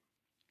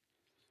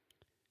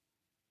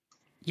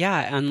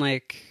Yeah, and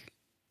like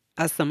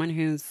as someone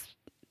who's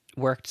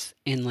worked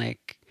in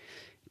like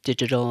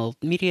digital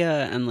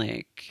media and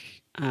like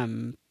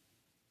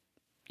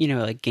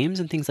like games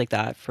and things like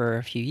that for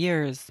a few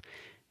years,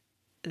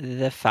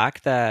 the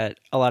fact that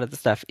a lot of the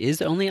stuff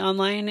is only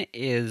online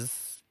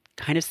is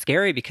kind of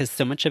scary because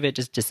so much of it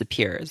just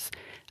disappears.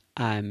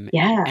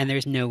 yeah. And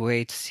there's no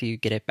way to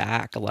get it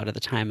back a lot of the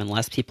time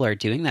unless people are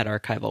doing that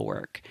archival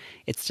work.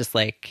 It's just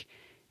like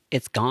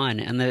it's gone.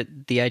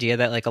 And the idea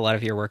that like a lot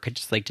of your work could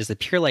just like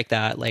disappear like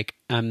that, like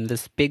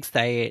this big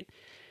site,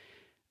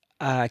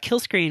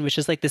 Killscreen, which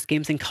is like this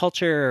games and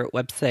culture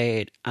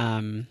website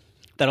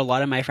that a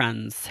lot of my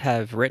friends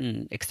have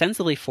written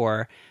extensively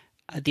for.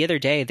 the other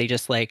day they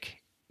just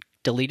like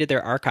deleted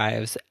their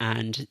archives,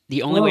 and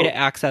the only way Whoa. to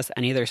access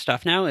any of their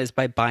stuff now is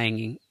by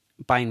buying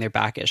their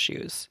back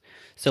issues.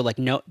 So like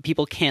no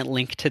people can't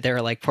link to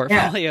their like Yeah.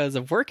 portfolios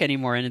of work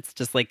anymore, and it's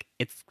just like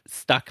it's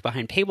stuck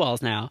behind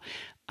paywalls now.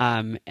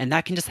 And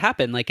that can just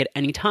happen like at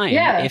any time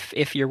Yeah.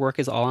 if your work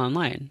is all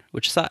online,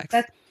 which sucks.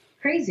 That's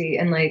crazy.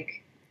 And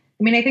like,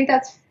 I mean, I think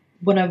that's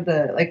one of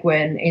the, like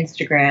when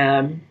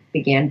Instagram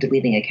began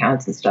deleting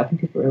accounts and stuff, and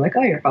people were like,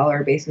 oh, your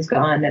follower base is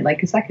gone in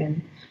like a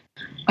second.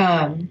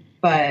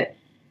 But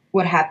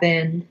what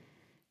happened,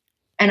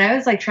 and I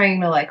was like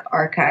trying to like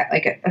archive,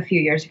 like a few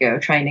years ago,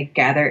 trying to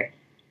gather.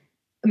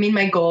 I mean,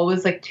 my goal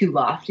was like too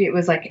lofty. It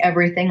was like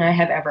everything I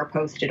have ever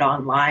posted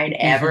online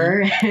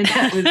ever. And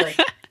that was like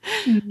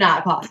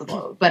not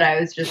possible. But I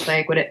was just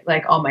like,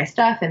 like all my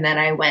stuff. And then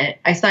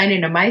I signed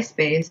into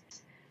MySpace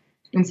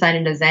and signed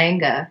into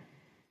Zanga.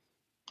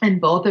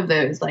 And both of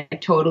those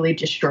like totally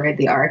destroyed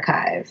the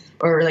archive,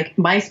 or like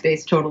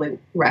MySpace totally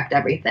wrecked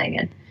everything.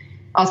 And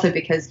also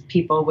because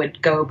people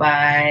would go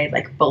by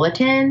like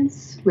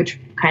bulletins, which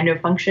kind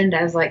of functioned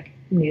as like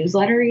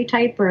newslettery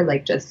type, or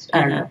like just,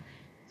 I don't know,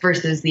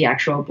 versus the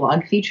actual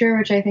blog feature,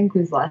 which I think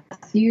was less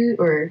used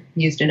or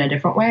used in a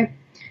different way.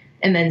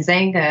 And then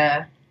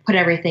Zanga put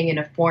everything in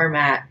a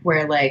format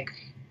where like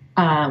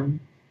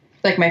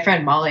my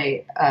friend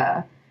Molly,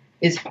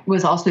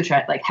 was also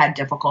had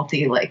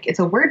difficulty, like it's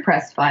a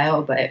WordPress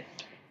file, and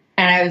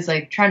I was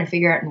like trying to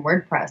figure out in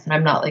WordPress, and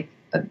I'm not like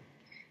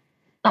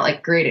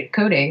great at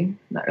coding,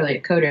 not really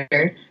a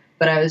coder,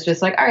 but I was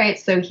just like, all right,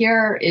 so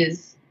here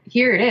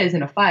it is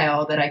in a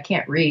file that I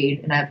can't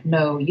read and I have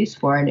no use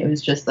for. And it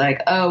was just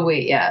like, oh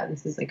wait, yeah,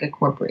 this is like a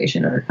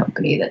corporation or a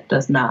company that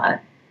does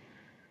not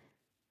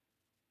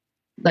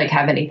like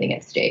have anything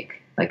at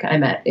stake. Like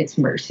I'm at its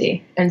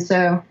mercy. And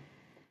so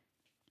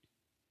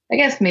I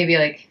guess maybe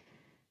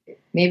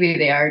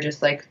they are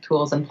just like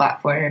tools and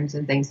platforms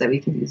and things that we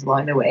can use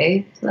along the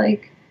way to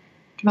like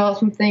develop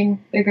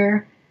something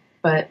bigger.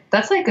 But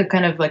that's like a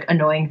kind of like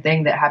annoying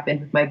thing that happened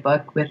with my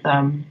book with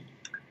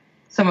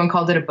someone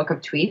called it a book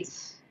of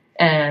tweets.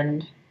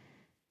 And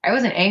I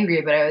wasn't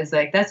angry, but I was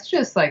like, that's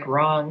just like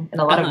wrong in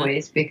a lot of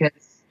ways, because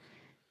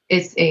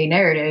it's a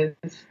narrative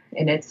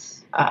and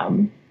it's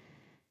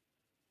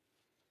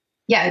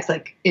it's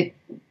like it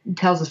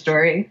tells a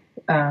story,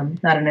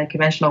 not in a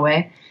conventional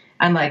way.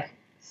 And like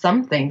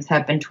some things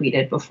have been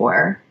tweeted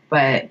before,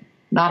 but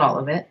not all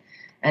of it.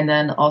 And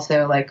then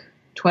also like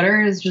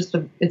Twitter is just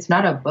it's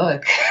not a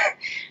book.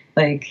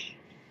 Like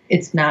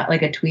it's not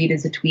like a tweet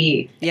is a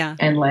tweet. Yeah.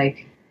 And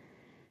like,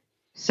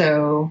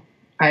 so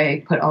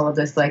I put all of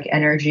this like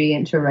energy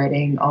into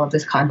writing all of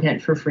this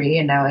content for free,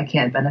 and now I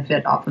can't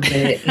benefit off of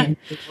it in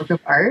the work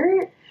of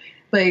art.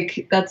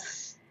 Like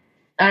that's,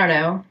 I don't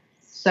know,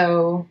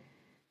 so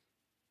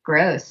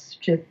gross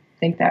to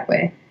think that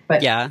way.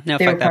 But yeah, no,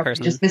 they fuck were that probably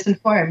person. just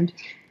misinformed.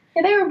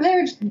 Yeah, they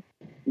were just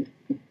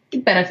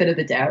benefit of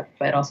the doubt,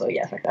 but also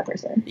fuck that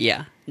person.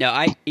 Yeah, no,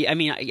 I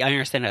mean, I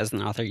understand as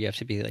an author you have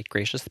to be like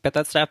gracious about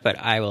that stuff, but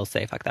I will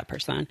say fuck that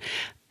person.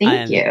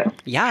 Thank you.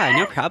 Yeah,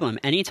 no problem.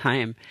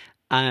 Anytime.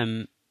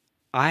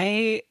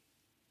 I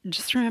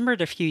just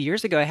remembered a few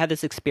years ago I had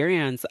this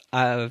experience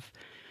of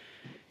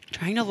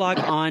trying to log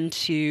on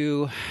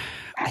to,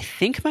 I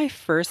think, my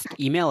first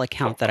email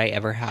account that I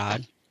ever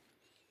had,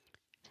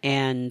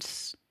 and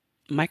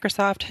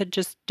Microsoft had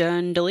just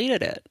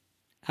deleted it.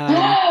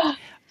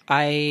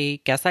 I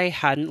guess I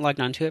hadn't logged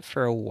onto it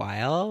for a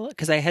while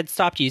because I had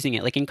stopped using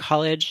it. Like in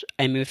college,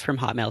 I moved from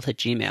Hotmail to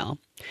Gmail,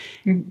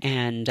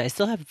 and I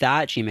still have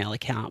that Gmail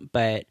account,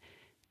 but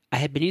I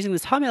had been using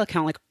this Hotmail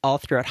account like all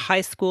throughout high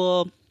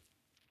school,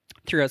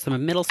 throughout some of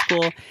middle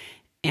school,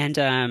 and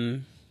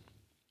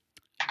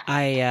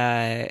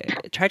I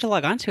tried to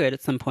log onto it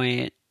at some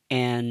point,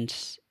 and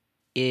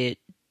it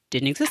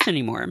didn't exist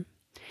anymore.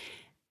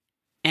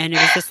 And it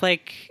was just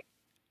like,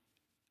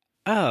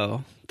 I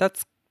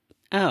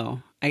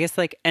guess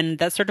like, and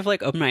that sort of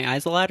like opened my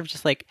eyes a lot of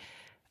just like,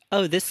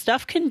 oh, this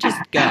stuff can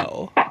just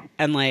go.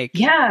 And like,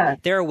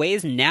 there are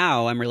ways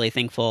now I'm really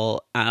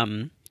thankful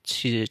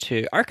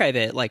to archive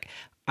it. Like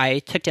I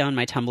took down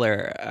my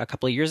Tumblr a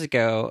couple of years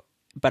ago,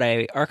 but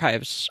I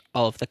archived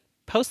all of the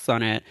posts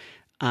on it.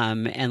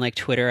 And like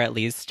Twitter at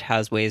least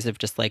has ways of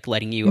just like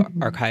letting you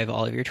archive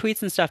all of your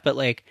tweets and stuff. But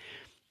like,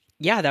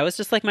 yeah, that was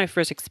just like my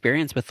first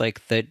experience with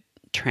like the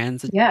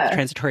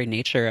transitory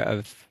nature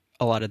of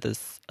a lot of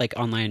this like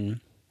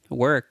online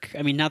work.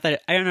 I mean, not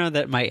that I don't know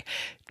that my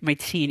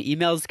teen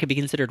emails could be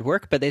considered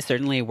work, but they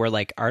certainly were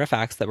like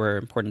artifacts that were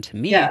important to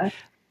me. Yeah.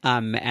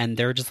 And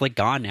they're just like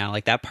gone now.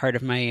 Like that part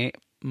of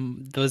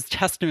those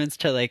testaments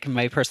to like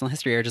my personal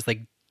history are just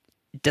like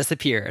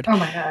disappeared. Oh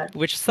my God.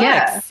 Which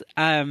sucks.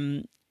 Yeah.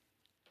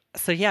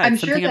 So yeah,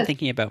 it's something I'm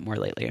thinking about more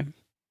lately.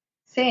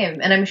 Same.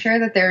 And I'm sure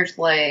that there's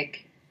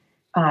like,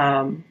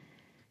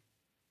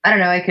 I don't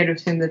know, I could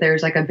assume that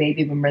there's like a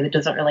baby boomer that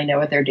doesn't really know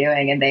what they're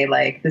doing, and they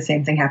like the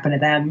same thing happened to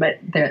them, but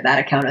that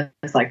account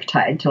is like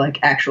tied to like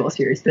actual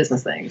serious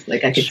business things.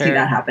 Like I could see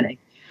that happening.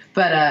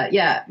 But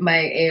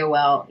my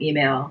AOL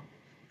email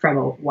from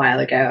a while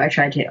ago. I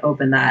tried to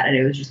open that and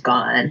it was just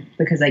gone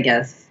because I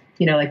guess,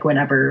 like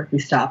whenever we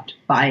stopped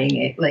buying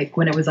it, like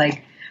when it was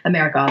like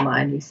America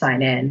Online, you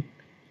sign in,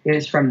 it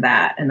was from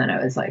that. And then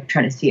I was like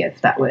trying to see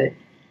if that would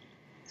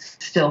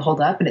still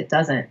hold up, and it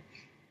doesn't.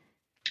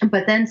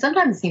 But then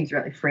sometimes it seems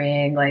really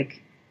freeing.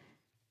 Like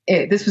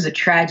this was a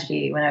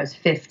tragedy when I was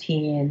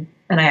 15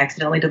 and I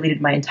accidentally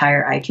deleted my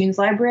entire iTunes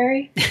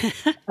library.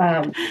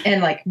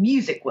 And like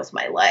music was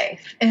my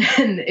life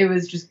and it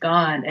was just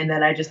gone. And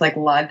then I just like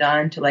logged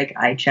on to like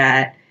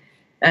iChat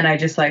and I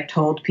just like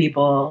told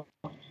people,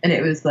 and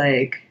it was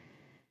like,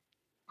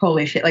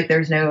 holy shit. Like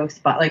there's no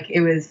spot. Like it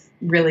was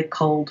really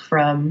cold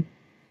from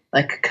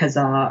like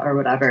Kazaa or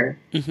whatever.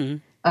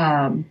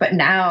 Mm-hmm. But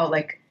now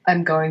like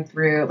I'm going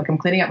through, like I'm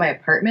cleaning up my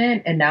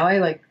apartment and now I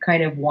like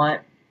kind of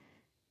want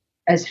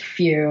as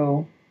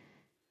few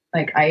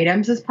like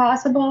items as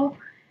possible.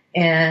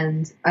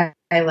 And I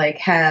like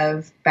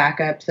have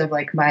backups of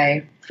like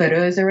my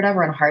photos or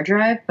whatever on a hard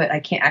drive, but I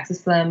can't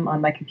access them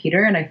on my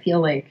computer. And I feel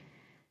like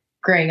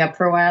growing up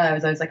for a while, I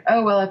was always like,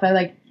 oh, well, if I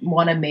like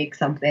want to make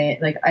something,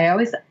 like I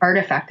always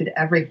artifacted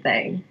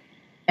everything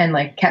and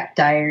like kept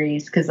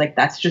diaries because like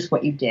that's just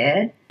what you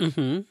did.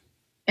 Mm-hmm.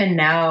 And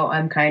now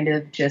I'm kind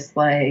of just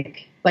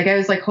like I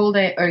was like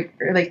holding or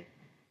like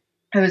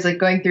I was like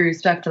going through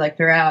stuff to like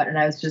throw out, and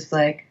I was just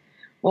like,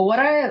 well, what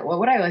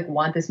would I like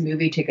want this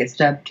movie ticket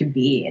stub to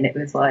be? And it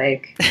was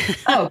like,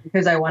 oh,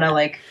 because I want to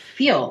like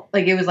feel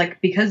like it was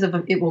like because of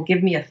it will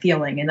give me a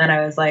feeling. And then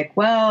I was like,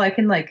 well, I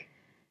can like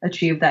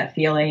achieve that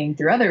feeling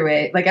through other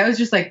ways. Like I was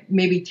just like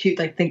maybe too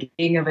like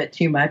thinking of it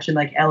too much and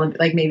like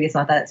like maybe it's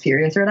not that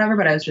serious or whatever.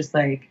 But I was just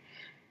like,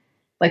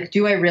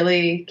 do I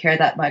really care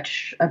that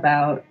much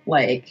about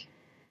like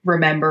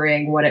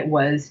remembering what it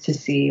was to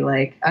see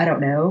like, I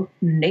don't know,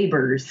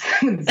 Neighbors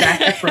with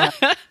Zac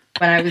Efron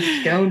when I was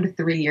stoned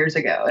 3 years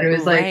ago. And it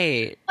was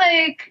right.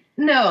 like,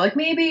 no, like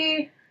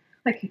maybe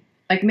maybe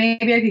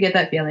I could get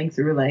that feeling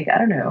through like, I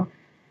don't know,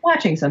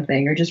 watching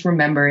something or just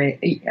remembering,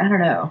 I don't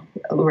know,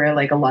 where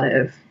like a lot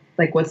of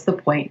like, what's the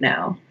point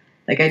now?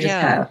 Like I just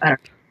have, I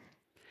don't know.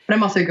 But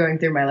I'm also going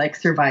through my like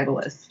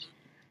survivalist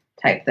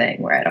type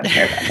thing where I don't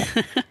care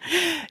about that.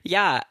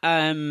 Yeah.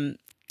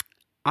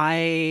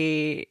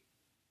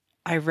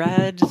 I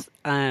read,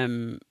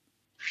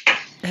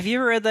 have you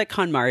ever read that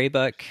KonMari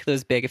book that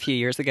was big a few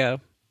years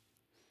ago?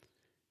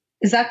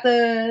 Is that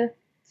the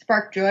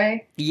Spark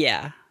Joy?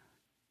 Yeah.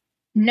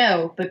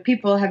 No, but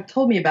people have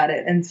told me about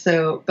it. And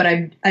so, but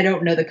I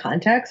don't know the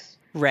context.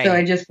 Right. So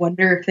I just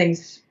wonder if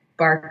things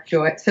spark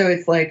joy. So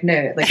it's like,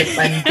 no, like if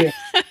I'm doing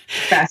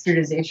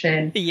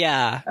bastardization.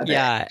 Yeah.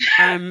 Yeah.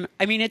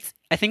 I mean,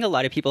 I think a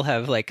lot of people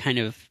have like kind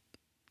of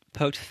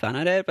poked fun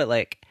at it, but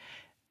like,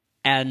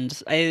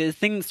 and I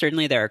think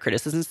certainly there are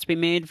criticisms to be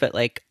made, but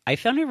like I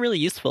found it really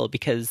useful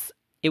because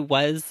it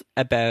was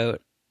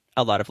about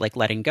a lot of like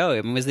letting go.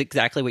 It was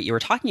exactly what you were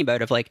talking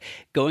about of like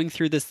going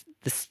through the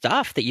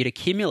stuff that you'd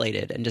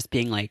accumulated and just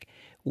being like,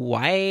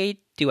 why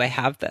do I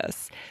have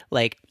this?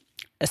 Like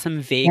some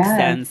vague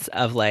sense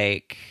of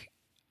like,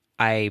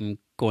 I'm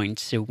going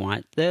to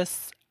want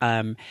this.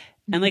 And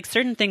like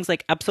certain things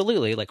like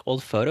absolutely like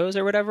old photos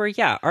or whatever.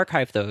 Yeah.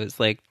 Archive those,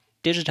 like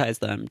digitize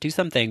them, do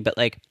something. But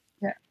like,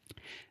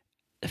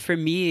 for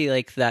me,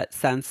 like that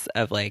sense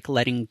of like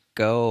letting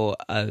go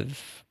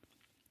of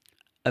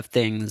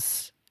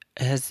things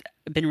has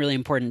been really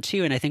important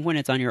too. And I think when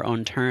it's on your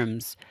own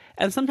terms,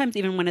 and sometimes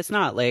even when it's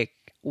not, like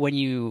when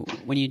you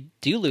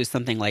do lose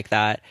something like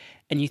that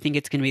and you think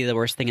it's going to be the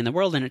worst thing in the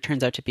world and it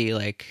turns out to be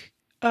like,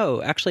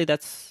 oh, actually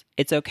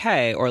it's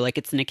okay, or like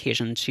it's an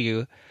occasion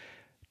to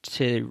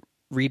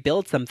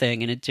rebuild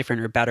something in a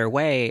different or better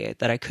way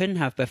that I couldn't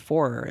have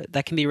before,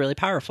 that can be really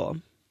powerful.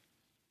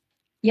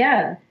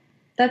 Yeah.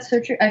 That's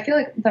so true. I feel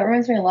like that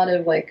reminds me a lot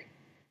of like,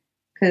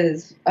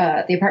 because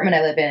the apartment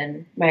I live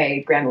in, my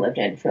grandma lived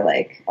in for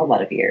like a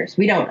lot of years.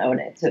 We don't own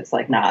it, so it's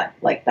like not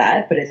like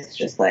that, but it's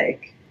just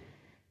like,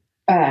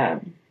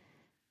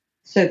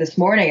 so this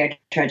morning I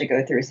tried to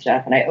go through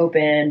stuff and I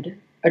opened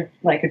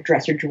a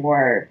dresser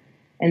drawer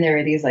and there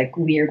were these like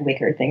weird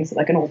wicker things that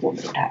like an old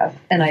woman would have.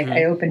 And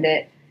I opened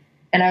it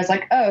and I was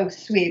like, oh,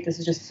 sweet, this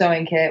is just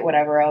sewing kit,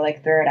 whatever. I'll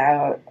like throw it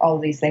out. All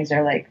of these things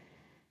are like,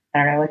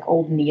 I don't know, like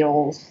old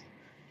needles.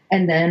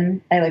 And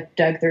then I like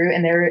dug through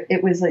and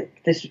it was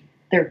like this,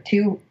 there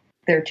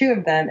were two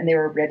of them and they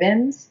were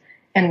ribbons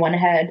and one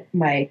had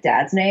my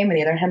dad's name and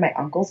the other had my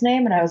uncle's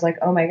name. And I was like,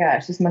 oh my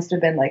gosh, this must have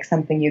been like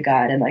something you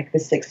got in like the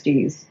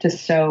 60s to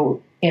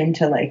sew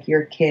into like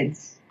your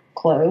kids'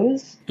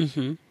 clothes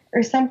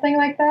or something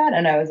like that.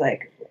 And I was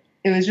like,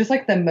 it was just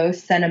like the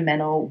most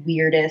sentimental,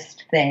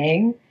 weirdest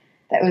thing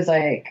that was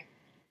like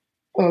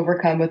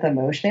overcome with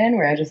emotion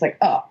where I was just like,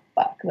 oh,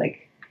 fuck,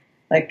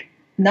 like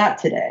not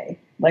today.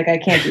 Like, I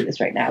can't do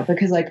this right now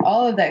because like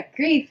all of that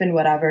grief and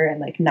whatever and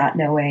like not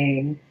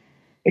knowing,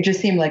 it just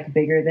seemed like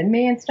bigger than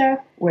me and stuff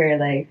where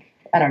like,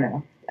 I don't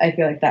know. I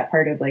feel like that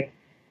part of like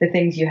the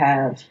things you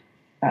have,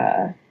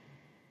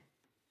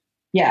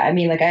 yeah, I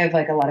mean, like I have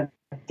like a lot of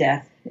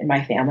death in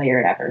my family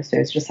or whatever. So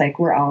it's just like,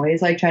 we're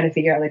always like trying to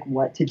figure out like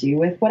what to do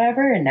with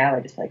whatever. And now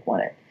I just like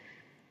want to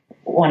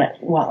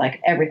want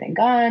like everything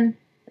gone.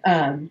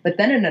 But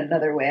then in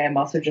another way, I'm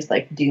also just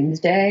like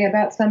doomsday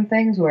about some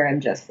things where I'm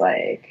just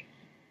like,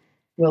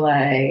 will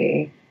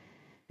I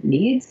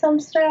need some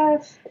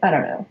stuff? I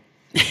don't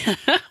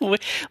know.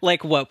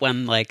 Like what,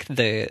 when like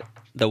the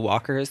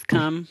walkers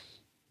come?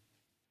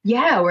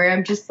 Yeah, where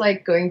I'm just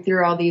like going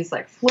through all these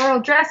like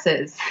floral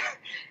dresses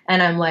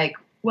and I'm like,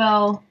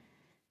 well,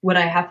 would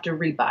I have to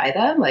rebuy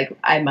them? Like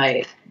I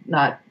might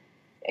not,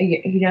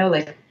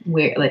 like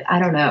where, like, I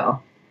don't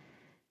know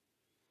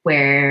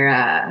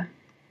where,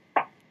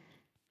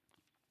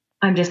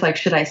 I'm just like,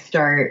 should I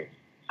start?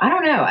 I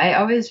don't know. I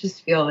always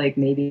just feel like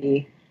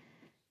maybe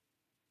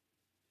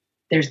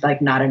there's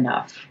like not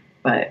enough,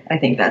 but I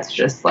think that's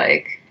just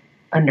like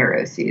a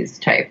neuroses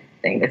type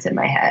thing that's in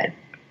my head.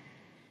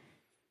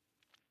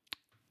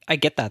 I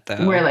get that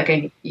though. Where like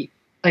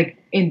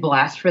in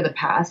Blast for the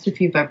Past,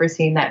 if you've ever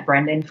seen that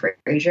Brendan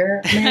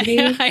Fraser movie.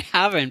 I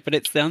haven't, but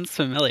it sounds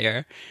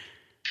familiar.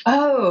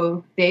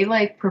 Oh, they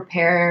like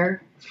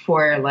prepare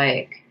for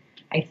like,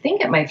 I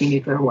think it might be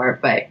nuclear war,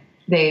 but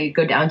they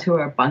go down to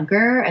a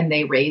bunker and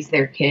they raise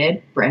their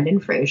kid, Brendan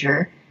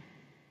Fraser,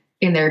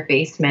 in their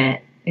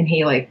basement, and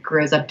he like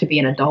grows up to be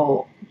an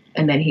adult,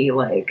 and then he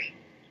like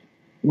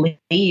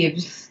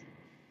leaves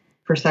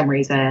for some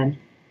reason. And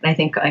I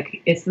think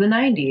like it's the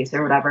 90s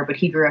or whatever, but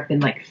he grew up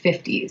in like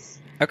 50s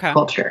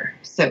culture.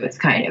 So it's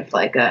kind of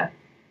like a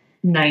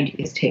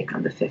 90s take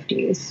on the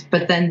 50s.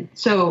 But then,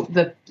 so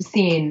the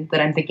scene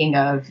that I'm thinking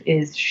of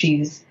is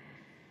she's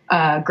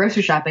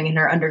grocery shopping in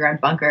her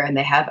underground bunker, and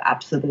they have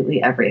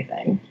absolutely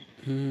everything.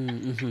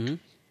 Mm-hmm.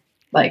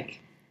 Like,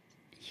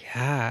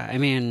 yeah, I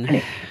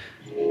mean,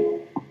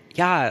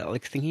 yeah,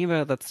 like thinking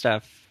about that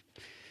stuff,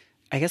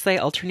 I guess I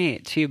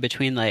alternate too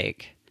between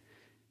like,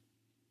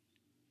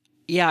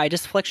 yeah, I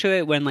just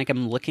fluctuate when like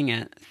I'm looking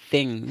at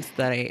things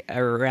that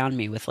are around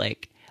me with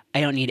like,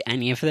 I don't need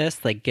any of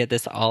this, like get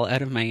this all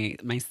out of my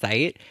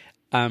sight,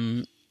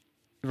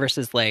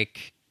 versus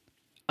like,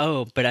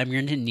 oh, but I'm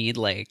going to need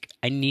like,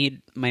 I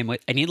need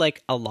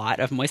like a lot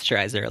of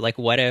moisturizer. Like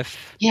what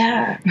if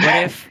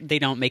they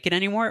don't make it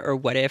anymore? Or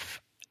what if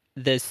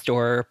the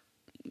store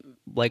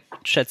like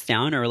shuts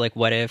down? Or like,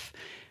 what if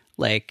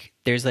like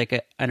there's like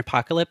an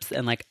apocalypse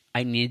and like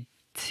I need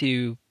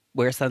to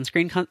wear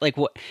sunscreen? Like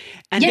what?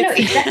 And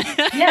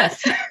exactly.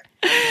 Yes.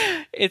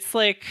 It's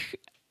like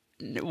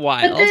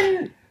wild.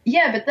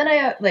 But then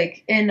I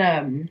like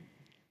in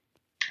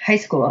high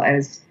school, I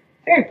was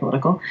very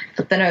political,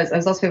 but then I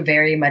was also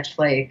very much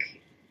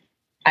like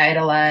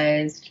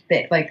idolized,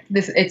 like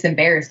this, it's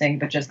embarrassing,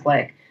 but just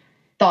like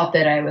thought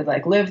that I would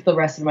like live the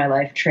rest of my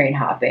life train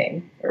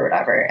hopping or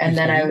whatever. And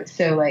then I was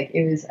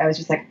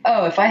just like,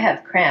 oh, if I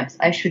have cramps,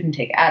 I shouldn't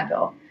take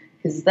Advil,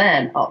 because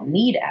then I'll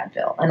need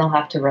Advil and I'll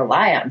have to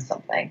rely on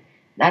something.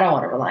 And I don't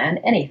want to rely on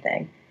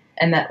anything.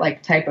 And that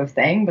like type of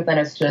thing. But then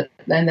it's just,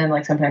 and then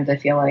like sometimes I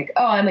feel like,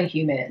 oh, I'm a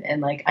human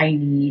and like I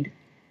need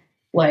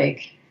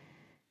like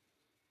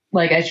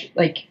I should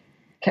like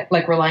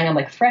relying on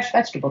like fresh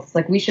vegetables. It's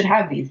like we should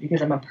have these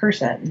because I'm a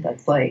person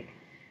that's like,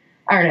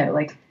 I don't know,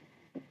 like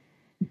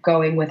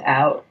going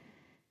without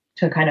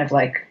to kind of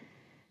like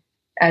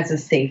as a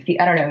safety.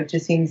 I don't know. It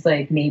just seems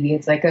like maybe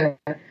it's like a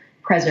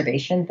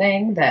preservation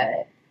thing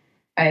that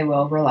I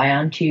will rely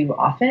on too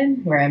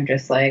often, where I'm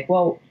just like,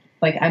 well,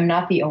 like I'm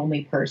not the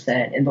only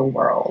person in the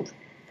world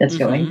that's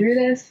going through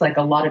this. Like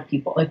a lot of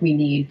people, like we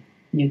need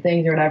new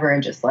things or whatever.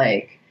 And just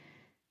like,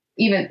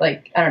 even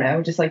like, I don't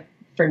know, just like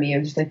for me, it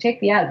was just like, take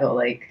the Advil.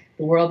 Like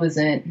the world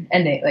isn't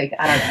ending. Like,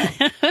 I don't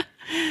know.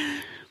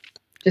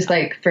 Just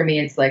like for me,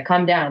 it's like,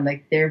 calm down.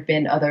 Like there have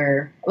been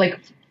other, like,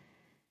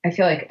 I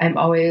feel like I'm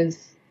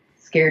always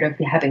scared of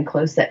having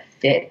clothes that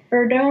fit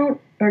or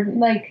don't, or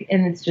like,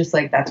 and it's just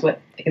like, that's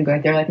what I'm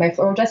going through, like my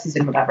floral dresses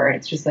and whatever. And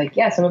it's just like,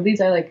 yeah, some of these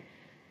I like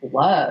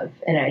love,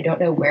 and I don't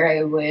know where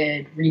I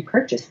would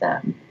repurchase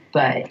them,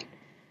 but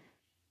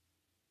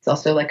it's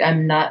also like,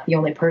 I'm not the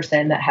only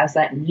person that has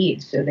that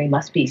need. So they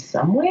must be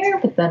somewhere,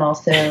 but then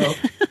also, I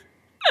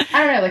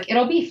don't know, like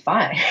it'll be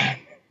fine.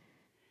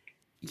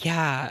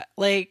 Yeah.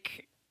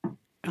 Like,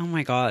 oh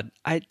my God.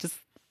 I just,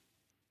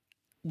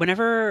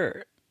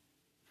 whenever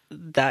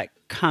that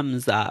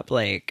comes up,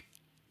 like,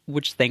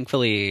 which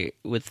thankfully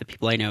with the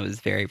people I know is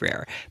very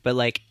rare, but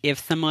like if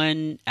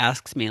someone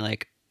asks me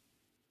like,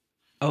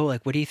 oh,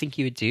 like, what do you think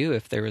you would do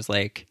if there was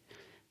like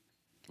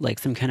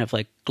some kind of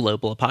like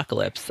global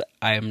apocalypse?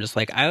 I'm just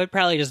like, I would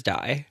probably just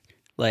die.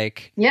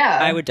 Like, yeah,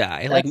 I would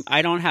die. Like,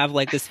 I don't have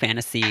like this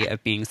fantasy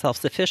of being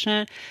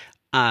self-sufficient,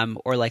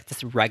 or like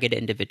this rugged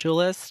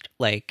individualist,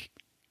 like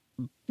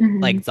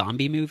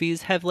zombie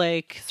movies have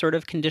like sort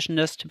of conditioned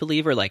us to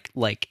believe, or like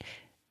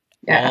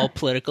all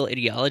political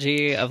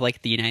ideology of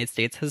like the United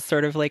States has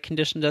sort of like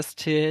conditioned us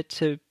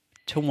to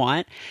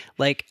want.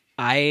 Like,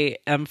 I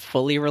am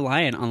fully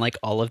reliant on like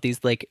all of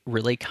these like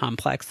really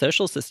complex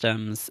social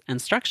systems and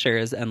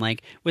structures, and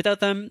like without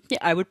them, yeah,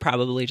 I would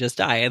probably just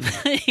die. And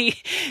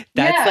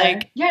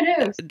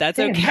that's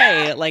same.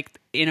 okay. Like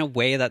in a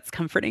way that's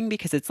comforting,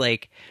 because it's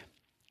like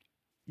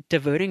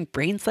devoting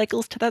brain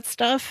cycles to that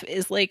stuff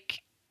is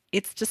like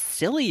it's just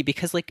silly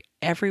because like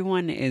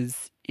everyone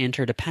is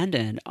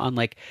interdependent on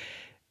like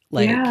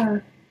Yeah.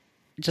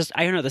 just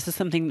I don't know, this is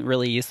something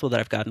really useful that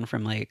I've gotten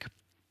from like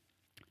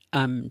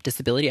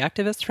disability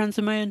activist friends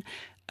of mine,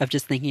 of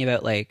just thinking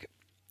about like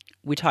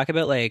we talk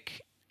about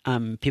like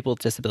people with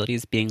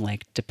disabilities being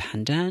like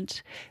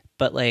dependent,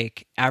 but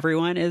like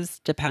everyone is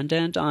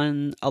dependent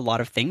on a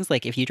lot of things.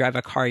 Like if you drive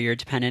a car, you're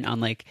dependent on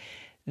like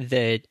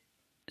the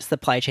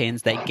supply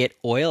chains that get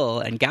oil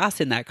and gas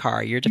in that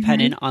car. You're Hmm.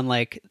 dependent on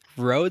like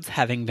roads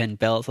having been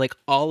built. Like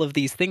all of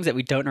these things that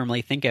we don't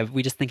normally think of,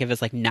 we just think of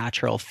as like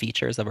natural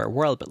features of our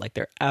world, but like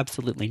they're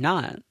absolutely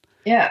not.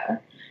 Yeah.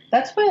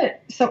 That's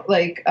what, so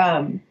like,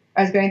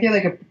 I was going through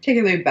like a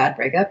particularly bad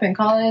breakup in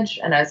college,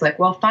 and I was like,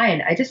 well,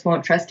 fine, I just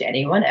won't trust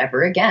anyone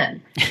ever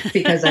again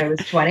because I was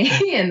 20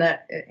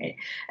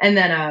 and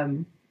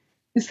then,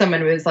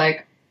 someone was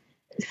like,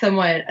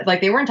 someone like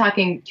they weren't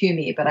talking to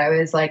me, but I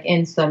was like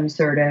in some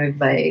sort of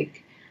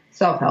like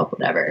self help,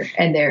 whatever.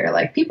 And they're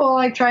like, people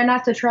like try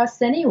not to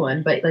trust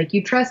anyone, but like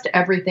you trust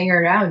everything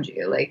around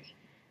you.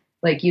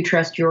 Like you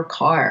trust your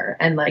car,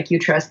 and like you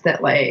trust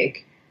that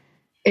like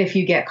if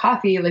you get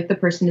coffee, like the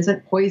person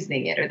isn't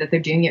poisoning it or that they're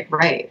doing it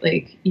right.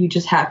 Like you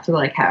just have to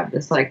like have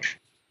this like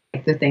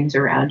the things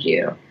around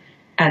you.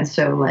 And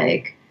so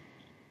like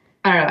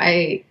I don't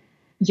know,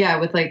 yeah,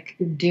 with like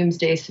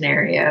doomsday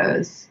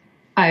scenarios,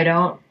 I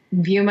don't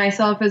view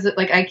myself as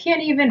like I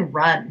can't even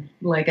run.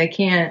 Like I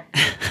can't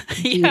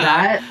do Yeah,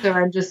 that. So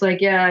I'm just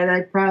like, yeah,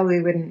 I probably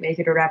wouldn't make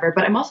it or whatever.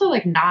 But I'm also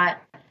like not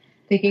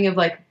thinking of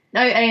like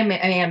I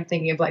am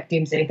thinking of like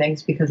doomsday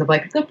things because of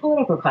like the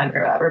political climate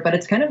or whatever. But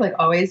it's kind of like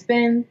always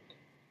been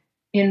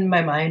in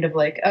my mind of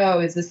like, oh,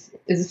 is this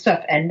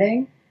stuff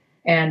ending?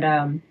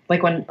 And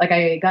like when like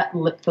I got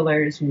lip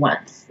fillers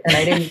once and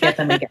I didn't get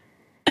them again,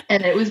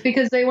 and it was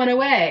because they went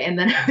away. And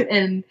then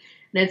and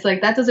it's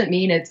like that doesn't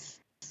mean it's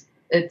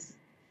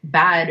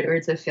bad or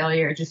it's a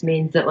failure. It just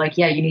means that like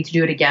yeah, you need to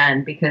do it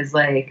again because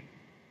like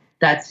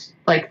that's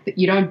like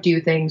you don't do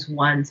things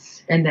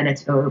once and then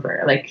it's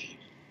over. Like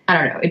I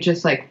don't know. It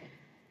just like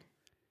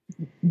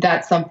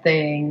that's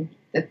something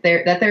that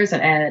there's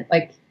an end.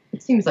 Like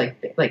it seems like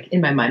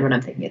in my mind when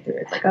I'm thinking it through,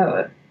 it's like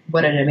oh,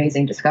 what an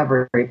amazing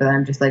discovery. But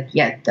I'm just like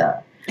yeah,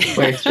 duh.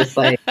 Where it's just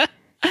like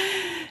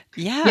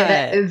yeah,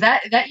 yeah,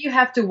 that you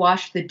have to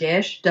wash the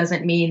dish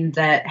doesn't mean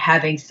that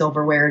having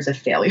silverware is a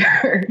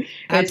failure.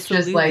 It's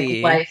just like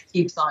absolutely. life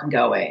keeps on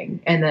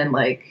going, and then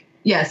like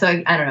yeah. So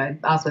I don't know. I'm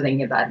also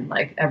thinking of that, and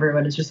like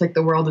everyone is just like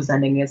the world is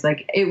ending. It's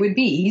like it would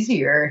be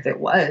easier if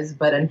it was,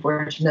 but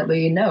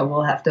unfortunately, no.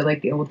 We'll have to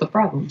like deal with the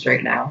problems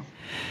right now.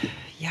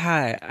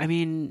 Yeah, I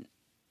mean,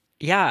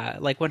 yeah,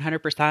 like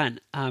 100%.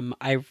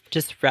 I've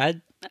just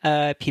read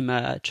a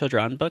Pima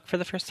Chodron book for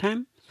the first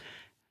time.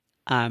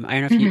 I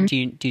don't know if you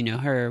Hmm. do you know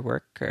her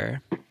work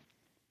or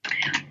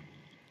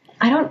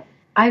I don't.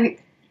 I.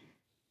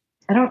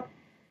 I don't.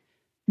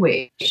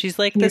 Wait. she's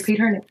like Can you this repeat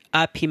her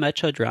name? Pima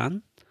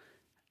Chodron.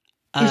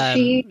 Is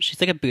she? She's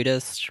like a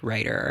Buddhist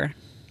writer.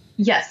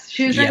 Yes,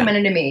 she was Yeah.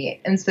 recommended to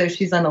me, and so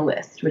she's on a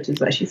list, which is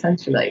why she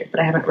sounds familiar. But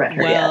I haven't read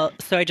her yet. Well,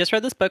 so I just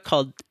read this book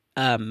called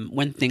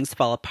When Things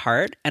Fall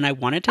Apart, and I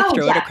wanted to Oh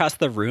throw it yeah. across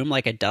the room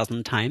like a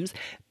dozen times,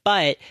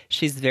 but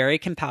she's very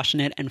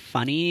compassionate and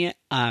funny.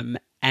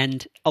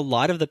 And a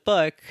lot of the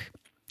book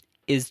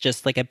is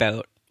just like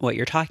about what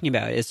you're talking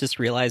about, is just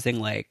realizing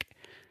like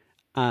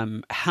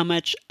how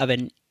much of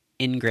an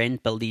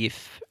ingrained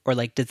belief or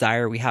like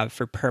desire we have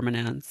for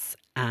permanence,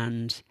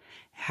 and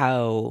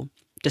how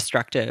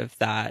destructive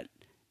that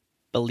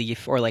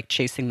belief or like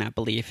chasing that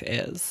belief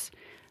is,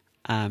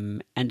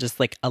 and just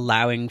like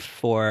allowing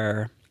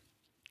for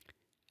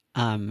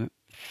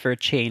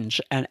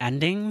change and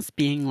endings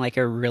being like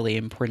a really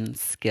important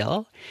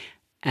skill.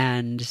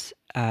 And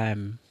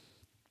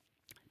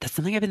that's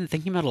something I've been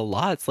thinking about a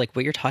lot. It's like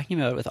what you're talking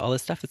about with all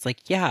this stuff. It's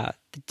like, yeah,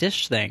 the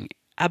dish thing.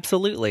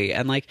 Absolutely.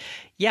 And like,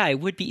 yeah, it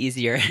would be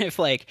easier if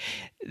like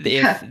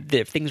Yeah.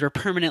 if things were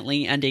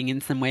permanently ending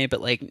in some way,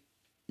 but like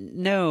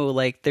no,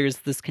 like there's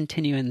this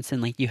continuance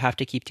and like you have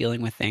to keep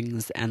dealing with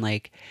things, and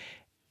like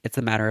it's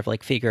a matter of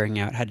like figuring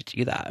out how to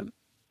do that.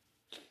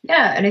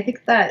 Yeah, and I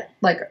think that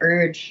like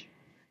urge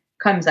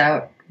comes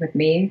out with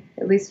me,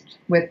 at least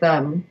with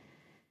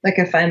like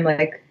if I'm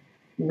like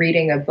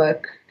reading a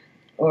book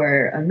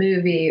or a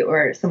movie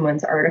or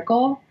someone's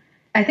article.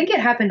 I think it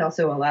happened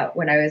also a lot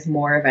when I was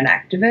more of an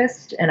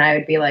activist and I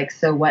would be like,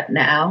 so what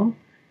now?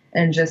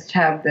 And just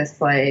have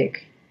this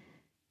like,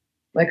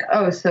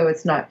 oh, so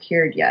it's not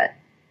cured yet.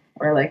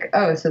 Or like,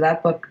 oh, so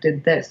that book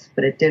did this,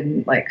 but it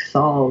didn't like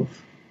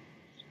solve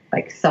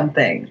like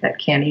something that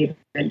can't even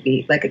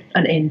be like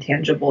an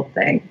intangible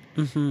thing.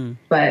 Hmm.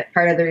 But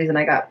part of the reason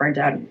I got burnt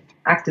out in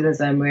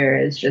activism, where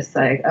it's just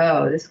like,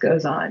 oh, this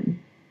goes on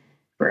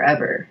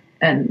forever.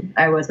 And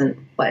I wasn't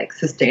like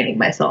sustaining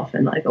myself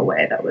in like a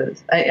way that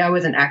was, I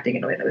wasn't acting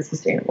in a way that was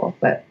sustainable.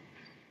 But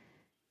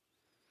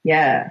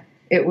yeah,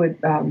 it would,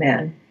 oh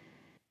man.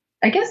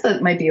 I guess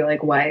that might be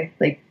like why,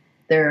 like,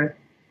 there are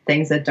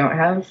things that don't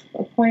have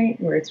a point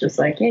where it's just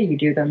like, yeah, you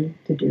do them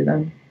to do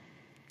them.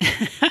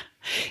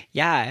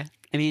 Yeah.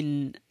 I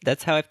mean,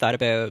 that's how I've thought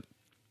about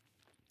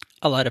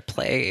a lot of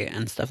play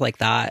and stuff like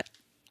that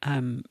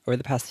over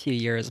the past few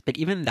years. But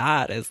even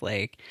that is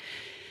like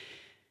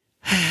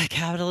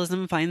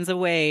capitalism finds a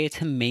way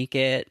to make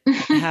it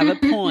have a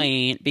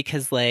point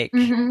because, like,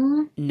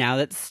 Hmm. now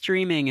that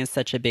streaming is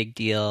such a big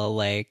deal,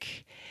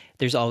 like,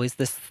 there's always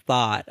this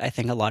thought I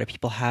think a lot of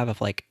people have of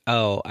like,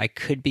 oh, I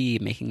could be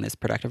making this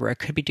productive or I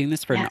could be doing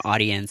this for an Yes.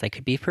 audience. I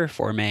could be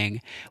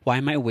performing. Why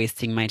am I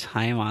wasting my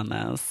time on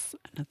this?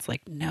 And it's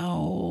like,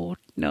 no,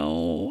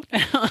 no,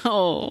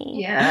 no.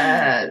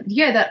 Yeah.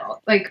 Yeah. That,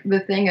 like,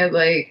 the thing of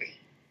like,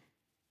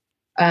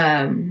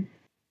 um,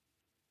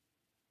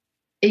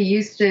 it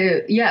used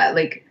to, yeah,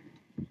 like,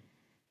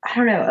 I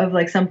don't know, of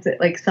like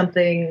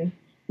something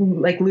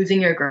like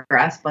losing your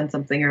grasp on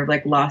something or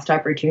like lost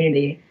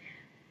opportunity.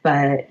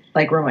 But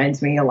like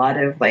reminds me a lot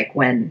of like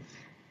when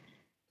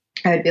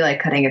I would be like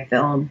cutting a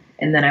film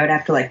and then I would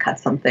have to like cut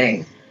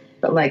something,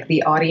 but like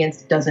the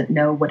audience doesn't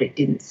know what it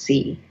didn't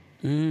see.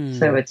 So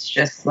Mm, it's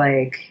just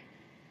like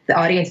the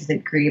audience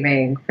isn't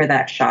grieving for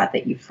that shot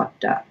that you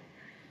fucked up.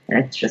 And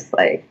it's just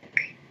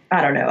like,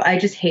 I don't know. I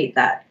just hate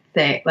that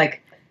thing.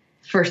 Like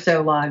for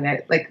so long,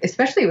 like,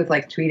 especially with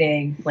like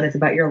tweeting when it's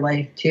about your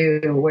life too,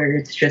 where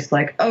it's just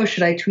like, oh,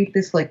 should I tweet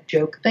this like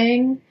joke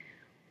thing?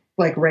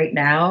 Like right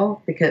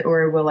now because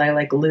or will I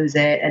like lose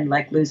it and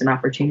like lose an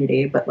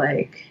opportunity, but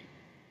like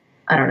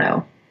I don't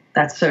know,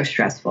 that's so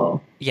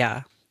stressful.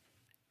 yeah.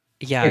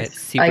 Yeah, it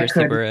It's I super, could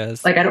super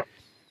is. like I don't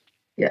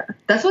yeah,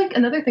 that's like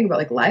another thing about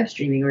like live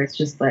streaming where it's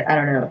just like I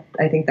don't know,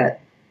 I think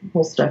that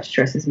whole stuff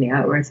stresses me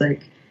out where it's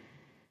like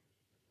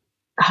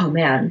oh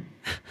man,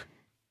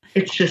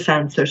 it just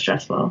sounds so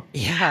stressful.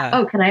 Yeah.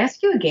 Oh, can I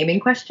ask you a gaming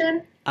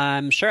question?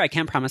 Sure, I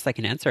can't promise I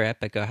can answer it,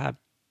 but go ahead.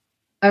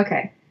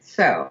 Okay,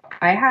 so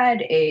I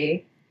had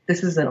a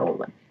this is an old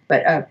one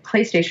but a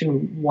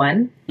PlayStation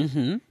 1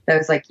 Mm-hmm. that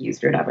was like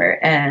used or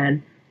whatever.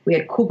 And we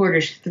had Cool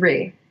Borders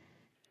 3.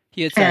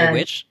 You had, sorry, And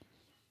which?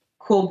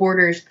 Cool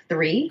Borders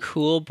 3,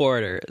 Cool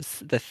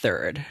Borders, the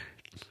third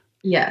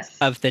yes.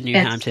 of the New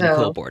And Hampton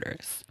Cool so,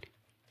 Borders.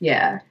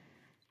 yeah,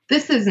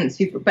 this isn't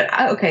super, but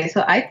okay,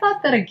 so I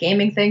thought that a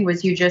gaming thing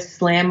was you just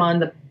slam on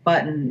the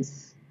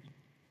buttons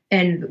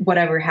and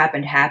whatever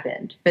happened,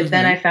 happened. But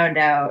then Mm-hmm. I found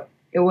out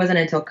it wasn't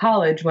until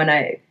college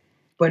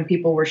when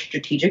people were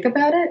strategic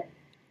about it.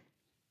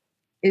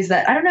 Is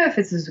that, I don't know if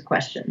this is a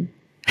question,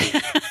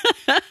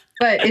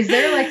 but is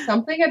there like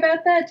something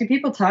about that? Do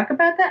people talk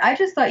about that? I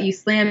just thought you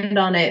slammed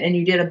on it and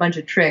you did a bunch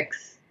of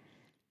tricks.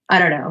 I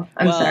don't know.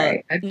 I'm Well,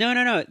 sorry. no,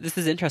 no, no. This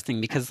is interesting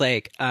because,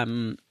 like,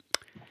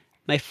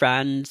 my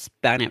friend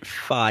Bennett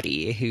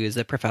Foddy, who's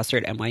a professor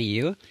at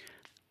NYU,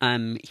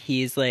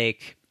 he's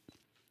like,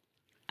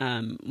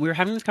 we were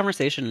having this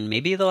conversation.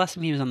 Maybe the last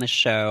time he was on the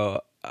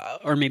show,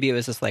 or maybe it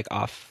was just like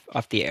off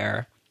the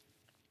air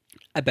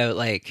about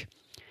like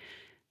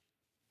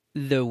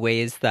the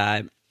ways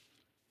that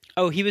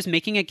oh, he was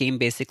making a game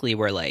basically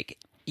where like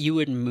you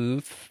would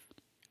move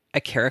a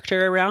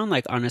character around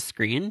like on a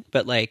screen,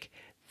 but like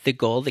the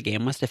goal of the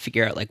game was to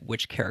figure out like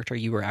which character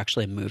you were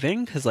actually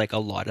moving because like a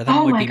lot of them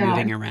Oh would my be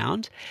moving God.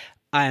 around.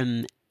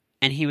 Um,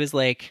 and he was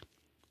like,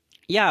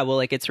 yeah, well,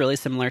 like it's really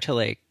similar to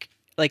like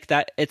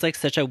that. It's like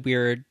such a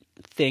weird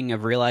thing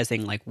of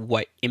realizing like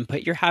what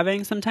input you're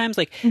having sometimes,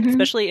 like Hmm.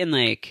 especially in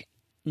like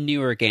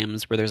newer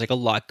games where there's like a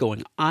lot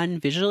going on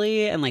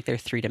visually and like they're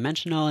three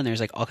dimensional and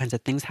there's like all kinds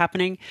of things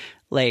happening.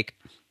 Like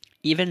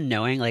even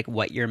knowing like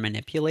what you're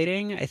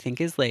manipulating, I think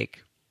is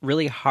like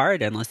really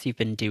hard unless you've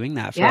been doing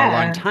that for a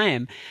long Yeah.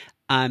 time.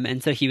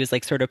 And so he was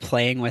like sort of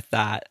playing with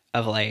that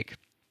of like,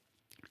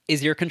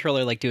 is your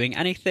controller like doing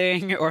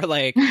anything or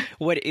like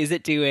what is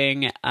it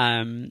doing?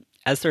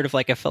 As sort of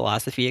like a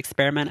philosophy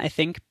experiment, I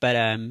think. But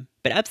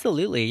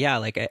absolutely, yeah.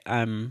 Like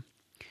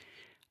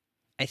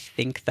I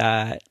think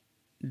that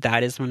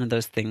that is one of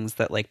those things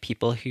that like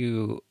people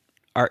who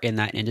are in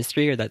that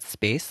industry or that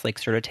space like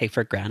sort of take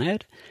for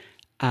granted.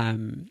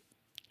 Um,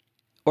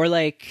 or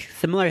like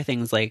similar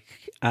things like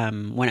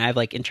when I've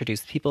like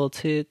introduced people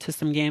to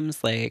some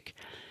games, like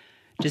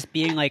just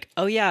being like,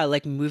 oh yeah,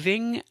 like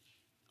moving,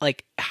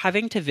 like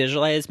having to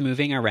visualize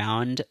moving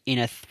around in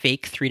a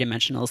fake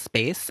three-dimensional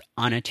space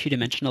on a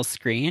two-dimensional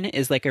screen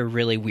is like a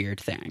really weird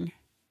thing.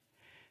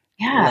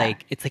 Yeah.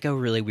 Like it's like a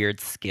really weird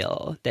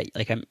skill that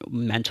like a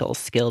mental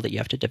skill that you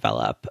have to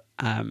develop.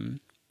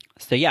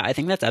 So yeah, I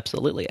think that's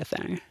absolutely a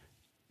thing.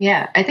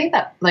 Yeah. I think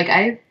that like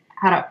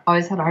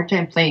always had a hard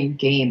time playing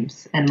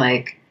games and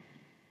like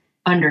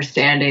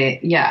understanding.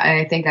 Yeah.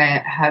 I think I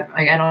have,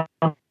 like, I don't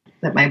know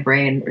that my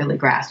brain really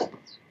grasps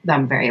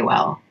them very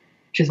well,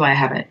 which is why I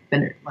haven't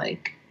been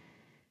like,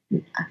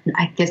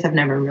 I guess I've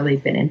never really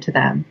been into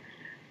them,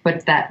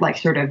 but that like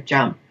sort of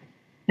jump.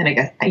 And I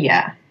guess,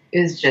 yeah,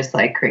 is just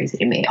like crazy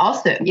to me.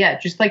 Also, yeah,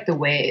 just like the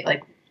way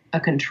like a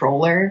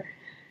controller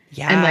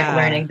and like Yeah,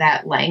 learning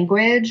that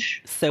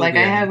language. so Like I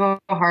weird. have a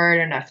hard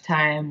enough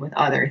time with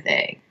other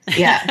things.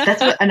 Yeah,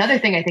 that's what another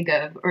thing I think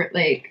of, or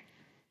like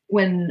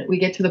when we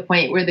get to the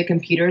point where the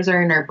computers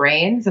are in our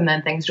brains and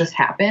then things just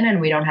happen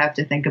and we don't have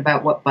to think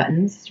about what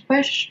buttons to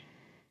push.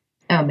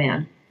 Oh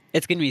man.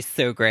 It's gonna be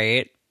so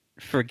great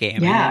for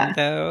gaming Yeah.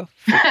 though.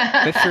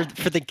 But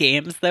for the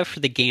games though, for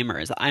the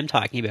gamers, I'm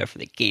talking about for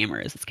the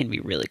gamers, it's gonna be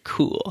really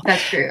cool.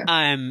 That's true.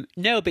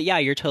 No, but yeah,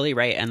 you're totally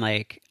right. And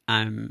like,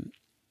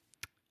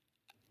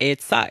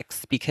 it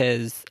sucks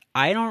because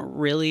I don't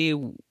really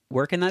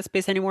work in that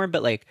space anymore,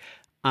 but like,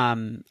 I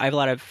have a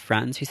lot of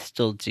friends who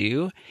still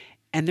do.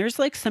 And there's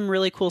like some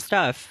really cool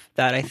stuff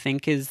that I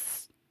think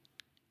is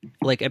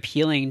like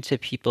appealing to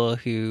people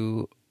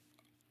who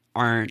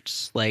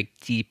aren't like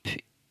deep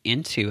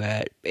into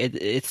it.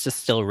 It's just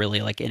still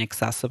really like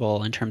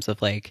inaccessible in terms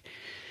of like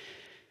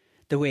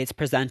the way it's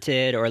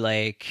presented or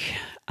like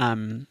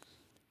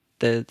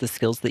the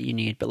skills that you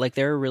need. But like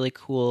there are really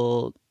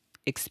cool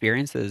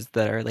experiences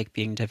that are like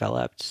being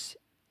developed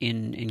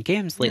in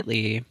games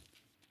lately.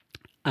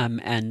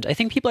 And I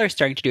think people are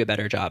starting to do a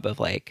better job of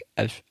like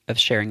of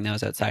sharing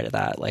those outside of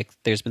that. Like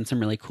there's been some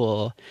really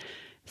cool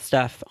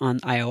stuff on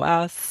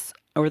iOS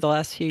over the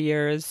last few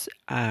years.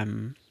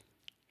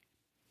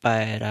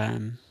 But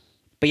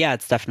but yeah,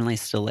 it's definitely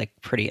still like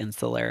pretty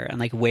insular and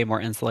like way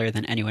more insular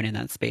than anyone in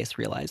that space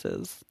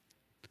realizes.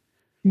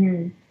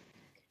 Mm.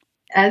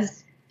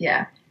 As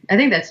yeah, I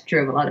think that's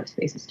true of a lot of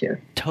spaces too.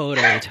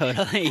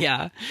 Totally,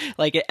 yeah.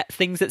 Like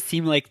things that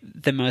seem like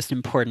the most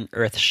important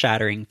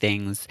earth-shattering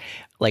things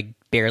like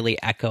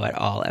barely echo at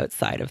all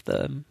outside of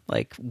the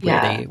like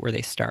where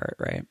they start,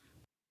 right?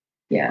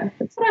 Yeah,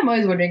 that's what I'm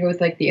always wondering with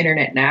like the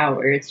internet now,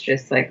 where it's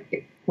just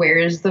like, where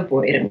is the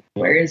void and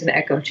where is an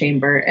echo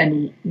chamber,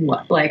 and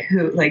what, like,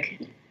 who, like,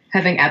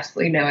 having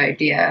absolutely no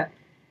idea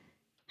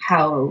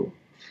how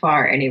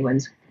far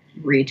anyone's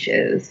reach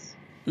is.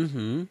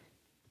 Mm-hmm.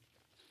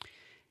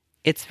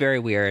 It's very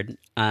weird,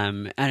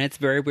 and it's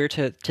very weird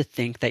to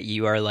think that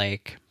you are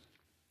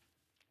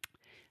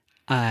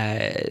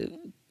uh,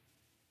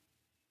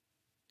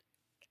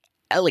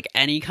 like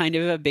any kind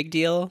of a big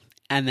deal,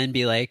 and then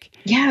be like,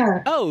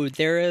 Yeah. oh,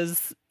 there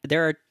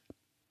are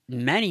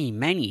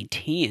many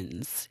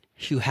teens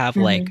who have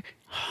Mhm. like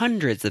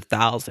hundreds of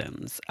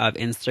thousands of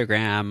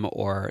Instagram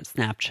or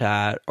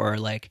Snapchat or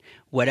like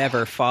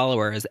whatever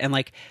followers, and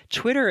like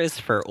Twitter is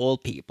for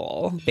old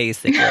people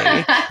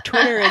basically.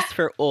 Twitter is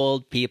for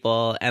old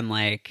people, and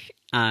like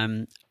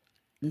some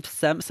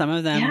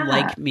of them Yeah.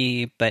 like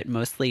me, but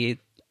mostly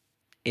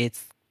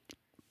it's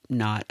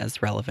not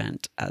as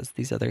relevant as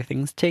these other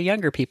things to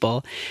younger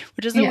people,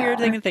 which is a weird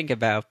thing to think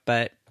about,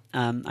 but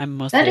I'm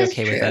mostly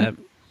okay with it.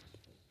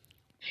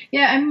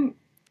 Yeah, I'm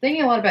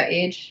thinking a lot about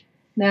age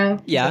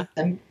now. Yeah.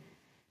 I'm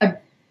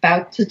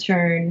about to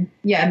turn,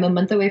 I'm a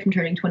month away from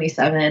turning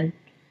 27,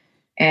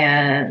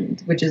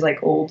 and which is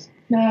like old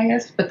now, I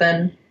guess. But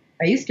then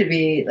I used to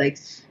be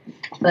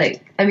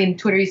I mean,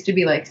 Twitter used to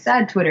be like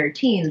sad Twitter,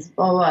 teens,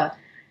 blah, blah.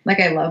 Like,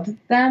 I love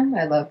them.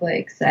 I love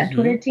like sad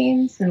Twitter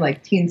teens and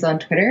like teens on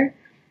Twitter.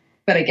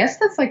 But I guess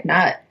that's like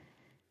not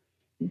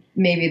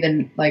maybe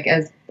then like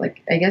as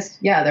like, I guess,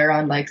 yeah, they're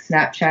on like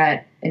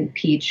Snapchat and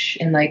Peach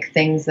and like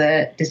things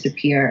that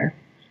disappear.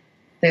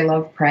 They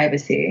love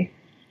privacy.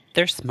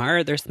 They're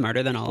smart. They're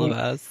smarter than all of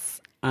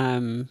us.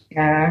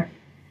 Yeah.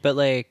 But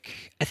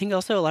like, I think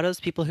also a lot of those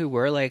people who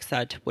were like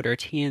sad Twitter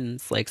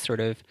teens, like sort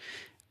of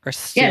are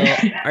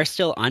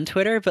still on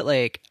Twitter. But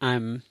like,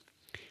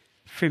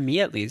 for me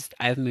at least,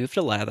 I've moved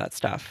a lot of that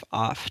stuff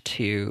off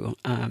to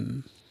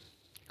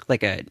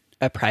like a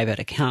private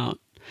account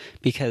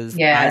because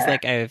as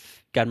like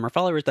I've gotten more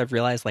followers, I've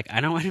realized like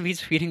I don't want to be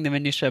tweeting the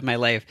minutia of my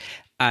life,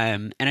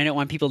 and I don't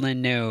want people to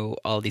know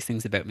all these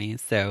things about me.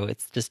 So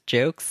it's just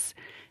jokes,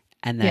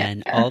 and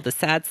then all the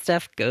sad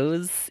stuff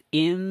goes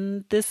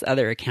in this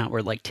other account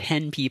where like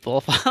 10 people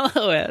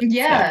follow it.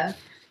 Yeah,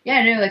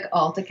 I know, like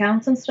alt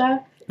accounts and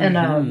stuff, and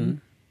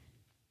I'm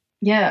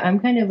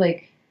kind of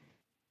like,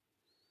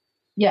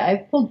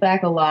 I've pulled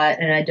back a lot,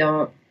 and I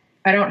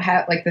don't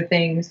have like the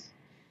things.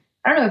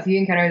 I don't know if you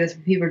encounter this,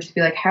 but people just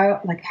be like,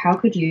 how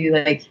could you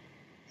like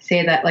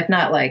say that? Like,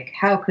 not like,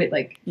 how could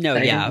like, no,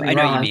 yeah, I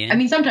know what you mean. I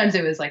mean, sometimes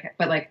it was like,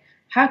 but like,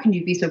 how can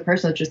you be so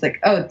personal? It's just like,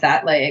 oh,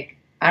 that like,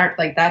 I don't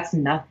like, that's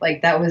not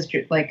like, that was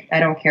just like,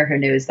 I don't care who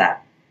knows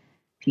that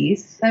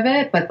piece of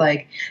it, but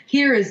like,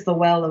 here is the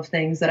well of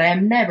things that I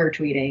am never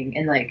tweeting,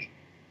 and like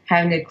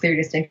having a clear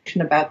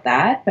distinction about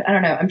that. But I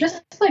don't know, I'm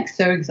just like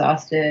so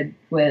exhausted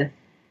with,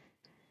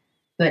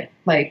 but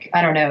like,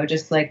 I don't know,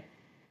 just like,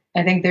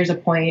 I think there's a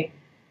point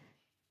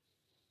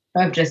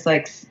of just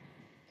like,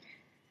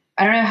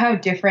 I don't know how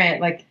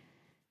different like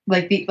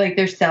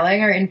they're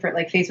selling our info,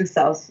 like Facebook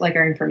sells like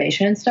our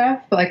information and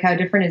stuff, but like how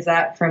different is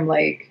that from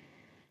like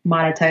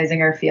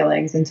monetizing our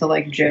feelings into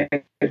like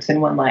jokes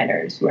and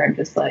one-liners where I'm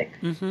just like,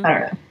 I don't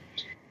know.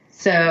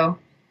 So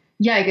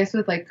yeah, I guess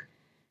with like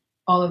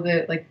all of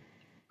it, like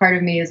part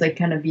of me is like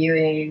kind of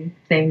viewing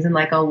things in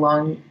like a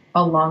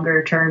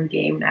longer term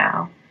game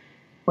now,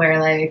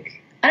 where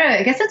like, I don't know,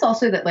 I guess it's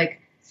also that like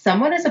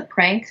someone as a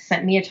prank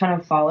sent me a ton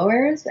of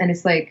followers, and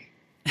it's like,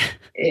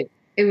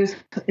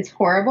 it's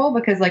horrible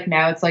because like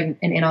now it's like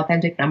an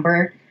inauthentic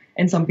number,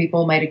 and some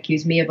people might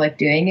accuse me of like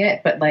doing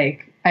it, but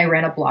like I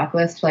ran a block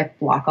list to like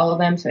block all of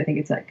them. So I think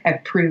it's like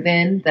I've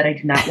proven that I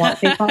do not want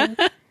fake followers.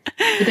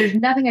 But there's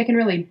nothing I can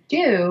really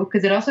do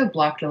because it also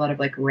blocked a lot of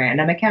like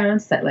random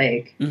accounts that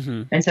like,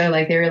 and so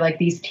like there were like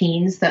these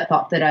teens that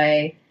thought that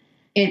I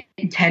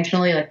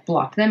intentionally like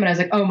blocked them, and I was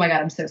like, oh my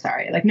god, I'm so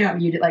sorry. Like, no,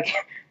 you did like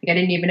I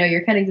didn't even know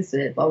your account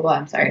existed. Blah blah. Blah.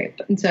 I'm sorry.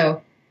 And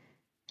so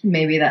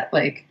maybe that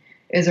like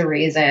is a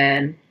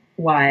reason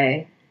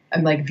why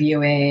I'm like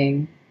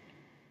viewing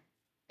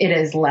it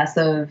as less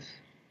of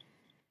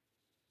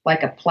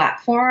like a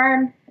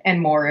platform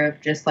and more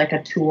of just like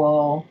a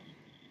tool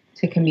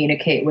to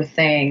communicate with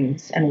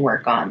things and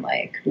work on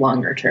like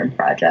longer term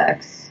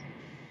projects,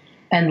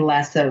 and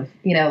less of,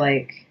 you know,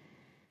 like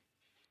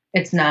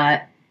it's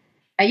not,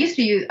 I used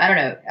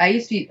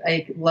to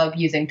like love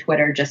using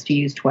Twitter just to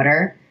use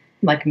Twitter,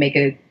 like make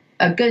a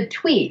good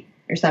tweet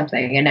or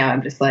something. And now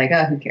I'm just like,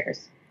 oh, who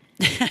cares?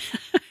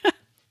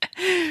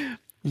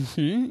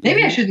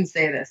 Maybe I shouldn't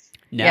say this.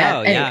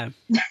 No, yeah.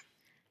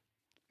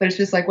 But it's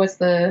just like, what's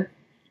the,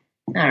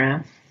 I don't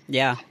know.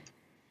 Yeah.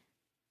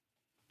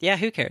 Yeah,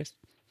 who cares?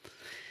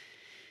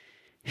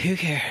 Who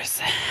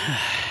cares?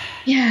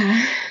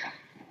 Yeah.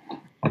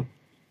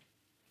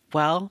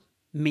 Well,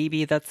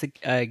 maybe that's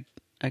a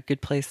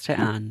good place to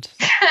end.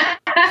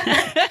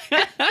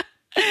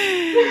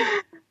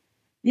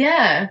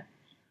 Yeah.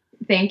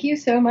 Thank you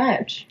so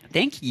much.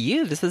 Thank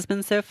you. This has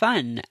been so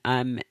fun.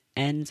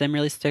 And I'm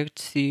really stoked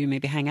to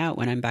maybe hang out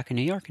when I'm back in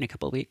New York in a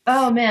couple of weeks.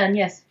 Oh, man.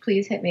 Yes.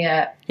 Please hit me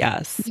up.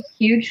 Yes. I'm a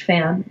huge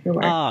fan of your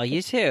work. Oh,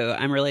 you too.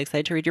 I'm really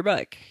excited to read your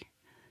book.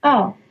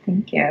 Oh,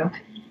 thank you.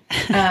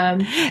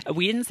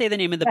 We didn't say the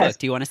name of the book.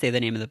 Do you want to say the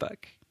name of the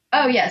book?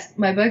 Oh, yes.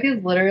 My book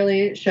is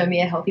literally Show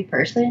Me a Healthy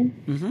Person.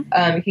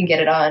 You can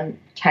get it on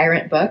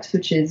Tyrant Books,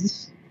 which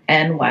is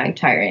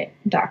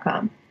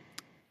nytyrant.com.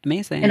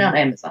 Amazing. And on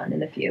Amazon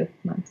in a few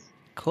months.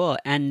 Cool.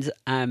 And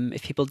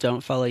if people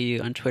don't follow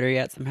you on Twitter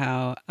yet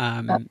somehow,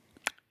 I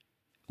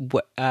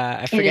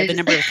forget the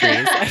number of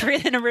threes. I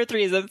forget the number of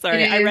threes. I'm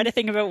sorry. I read a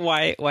thing about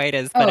why it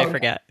is, but I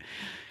forget.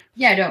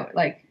 Yeah, don't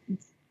like.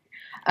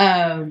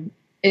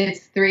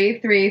 It's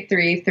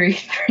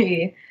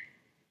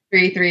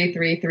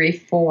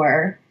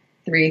 33333333334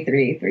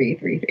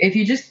 33333. If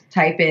you just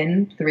type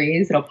in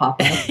threes, it'll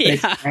pop up. But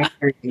it's 9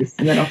 threes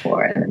and then a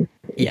 4. And then,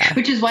 yeah.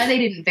 Which is why they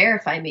didn't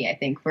verify me, I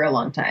think, for a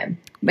long time.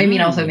 I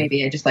mean, also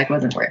maybe it just like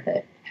wasn't worth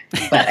it.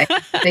 But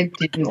they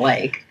didn't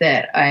like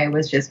that I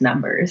was just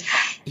numbers.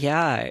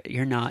 Yeah,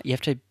 you're not. You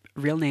have to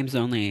real names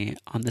only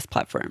on this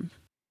platform.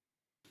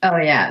 Oh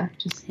yeah.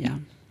 Yeah.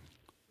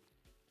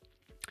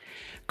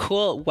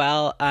 Cool.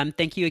 Well,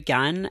 thank you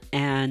again,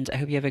 and I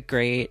hope you have a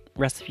great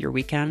rest of your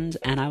weekend,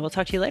 and I will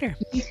talk to you later.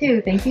 You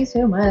too. Thank you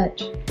so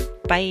much.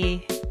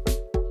 Bye.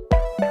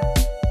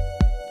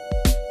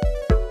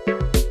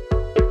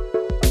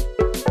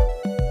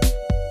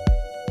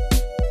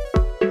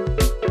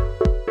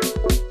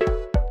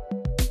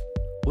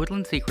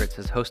 Woodland Secrets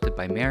is hosted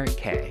by Merritt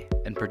K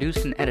and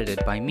produced and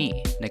edited by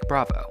me, Nick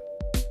Bravo.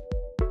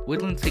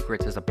 Woodland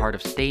Secrets is a part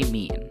of Stay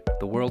Mean,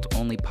 the world's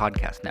only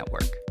podcast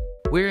network.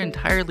 We're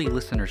entirely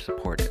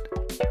listener-supported.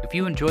 If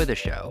you enjoy the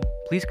show,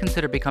 please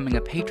consider becoming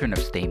a patron of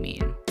Stay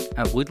Mean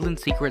at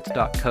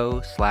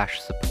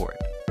woodlandsecrets.co/support.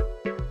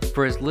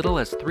 For as little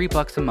as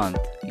 $3 a month,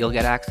 you'll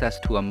get access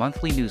to a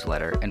monthly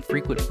newsletter and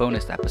frequent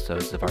bonus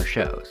episodes of our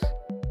shows.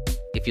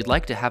 If you'd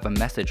like to have a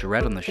message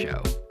read on the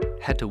show,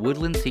 head to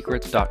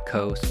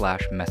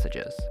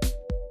woodlandsecrets.co/messages.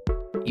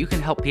 You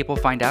can help people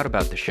find out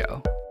about the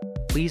show.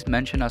 Please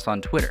mention us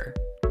on Twitter.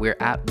 We're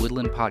at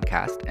Woodland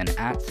Podcast and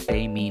at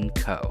Stay Mean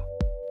Co.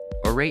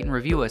 Or rate and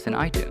review us in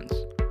iTunes.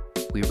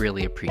 We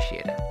really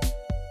appreciate it.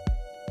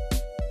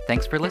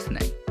 Thanks for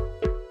listening.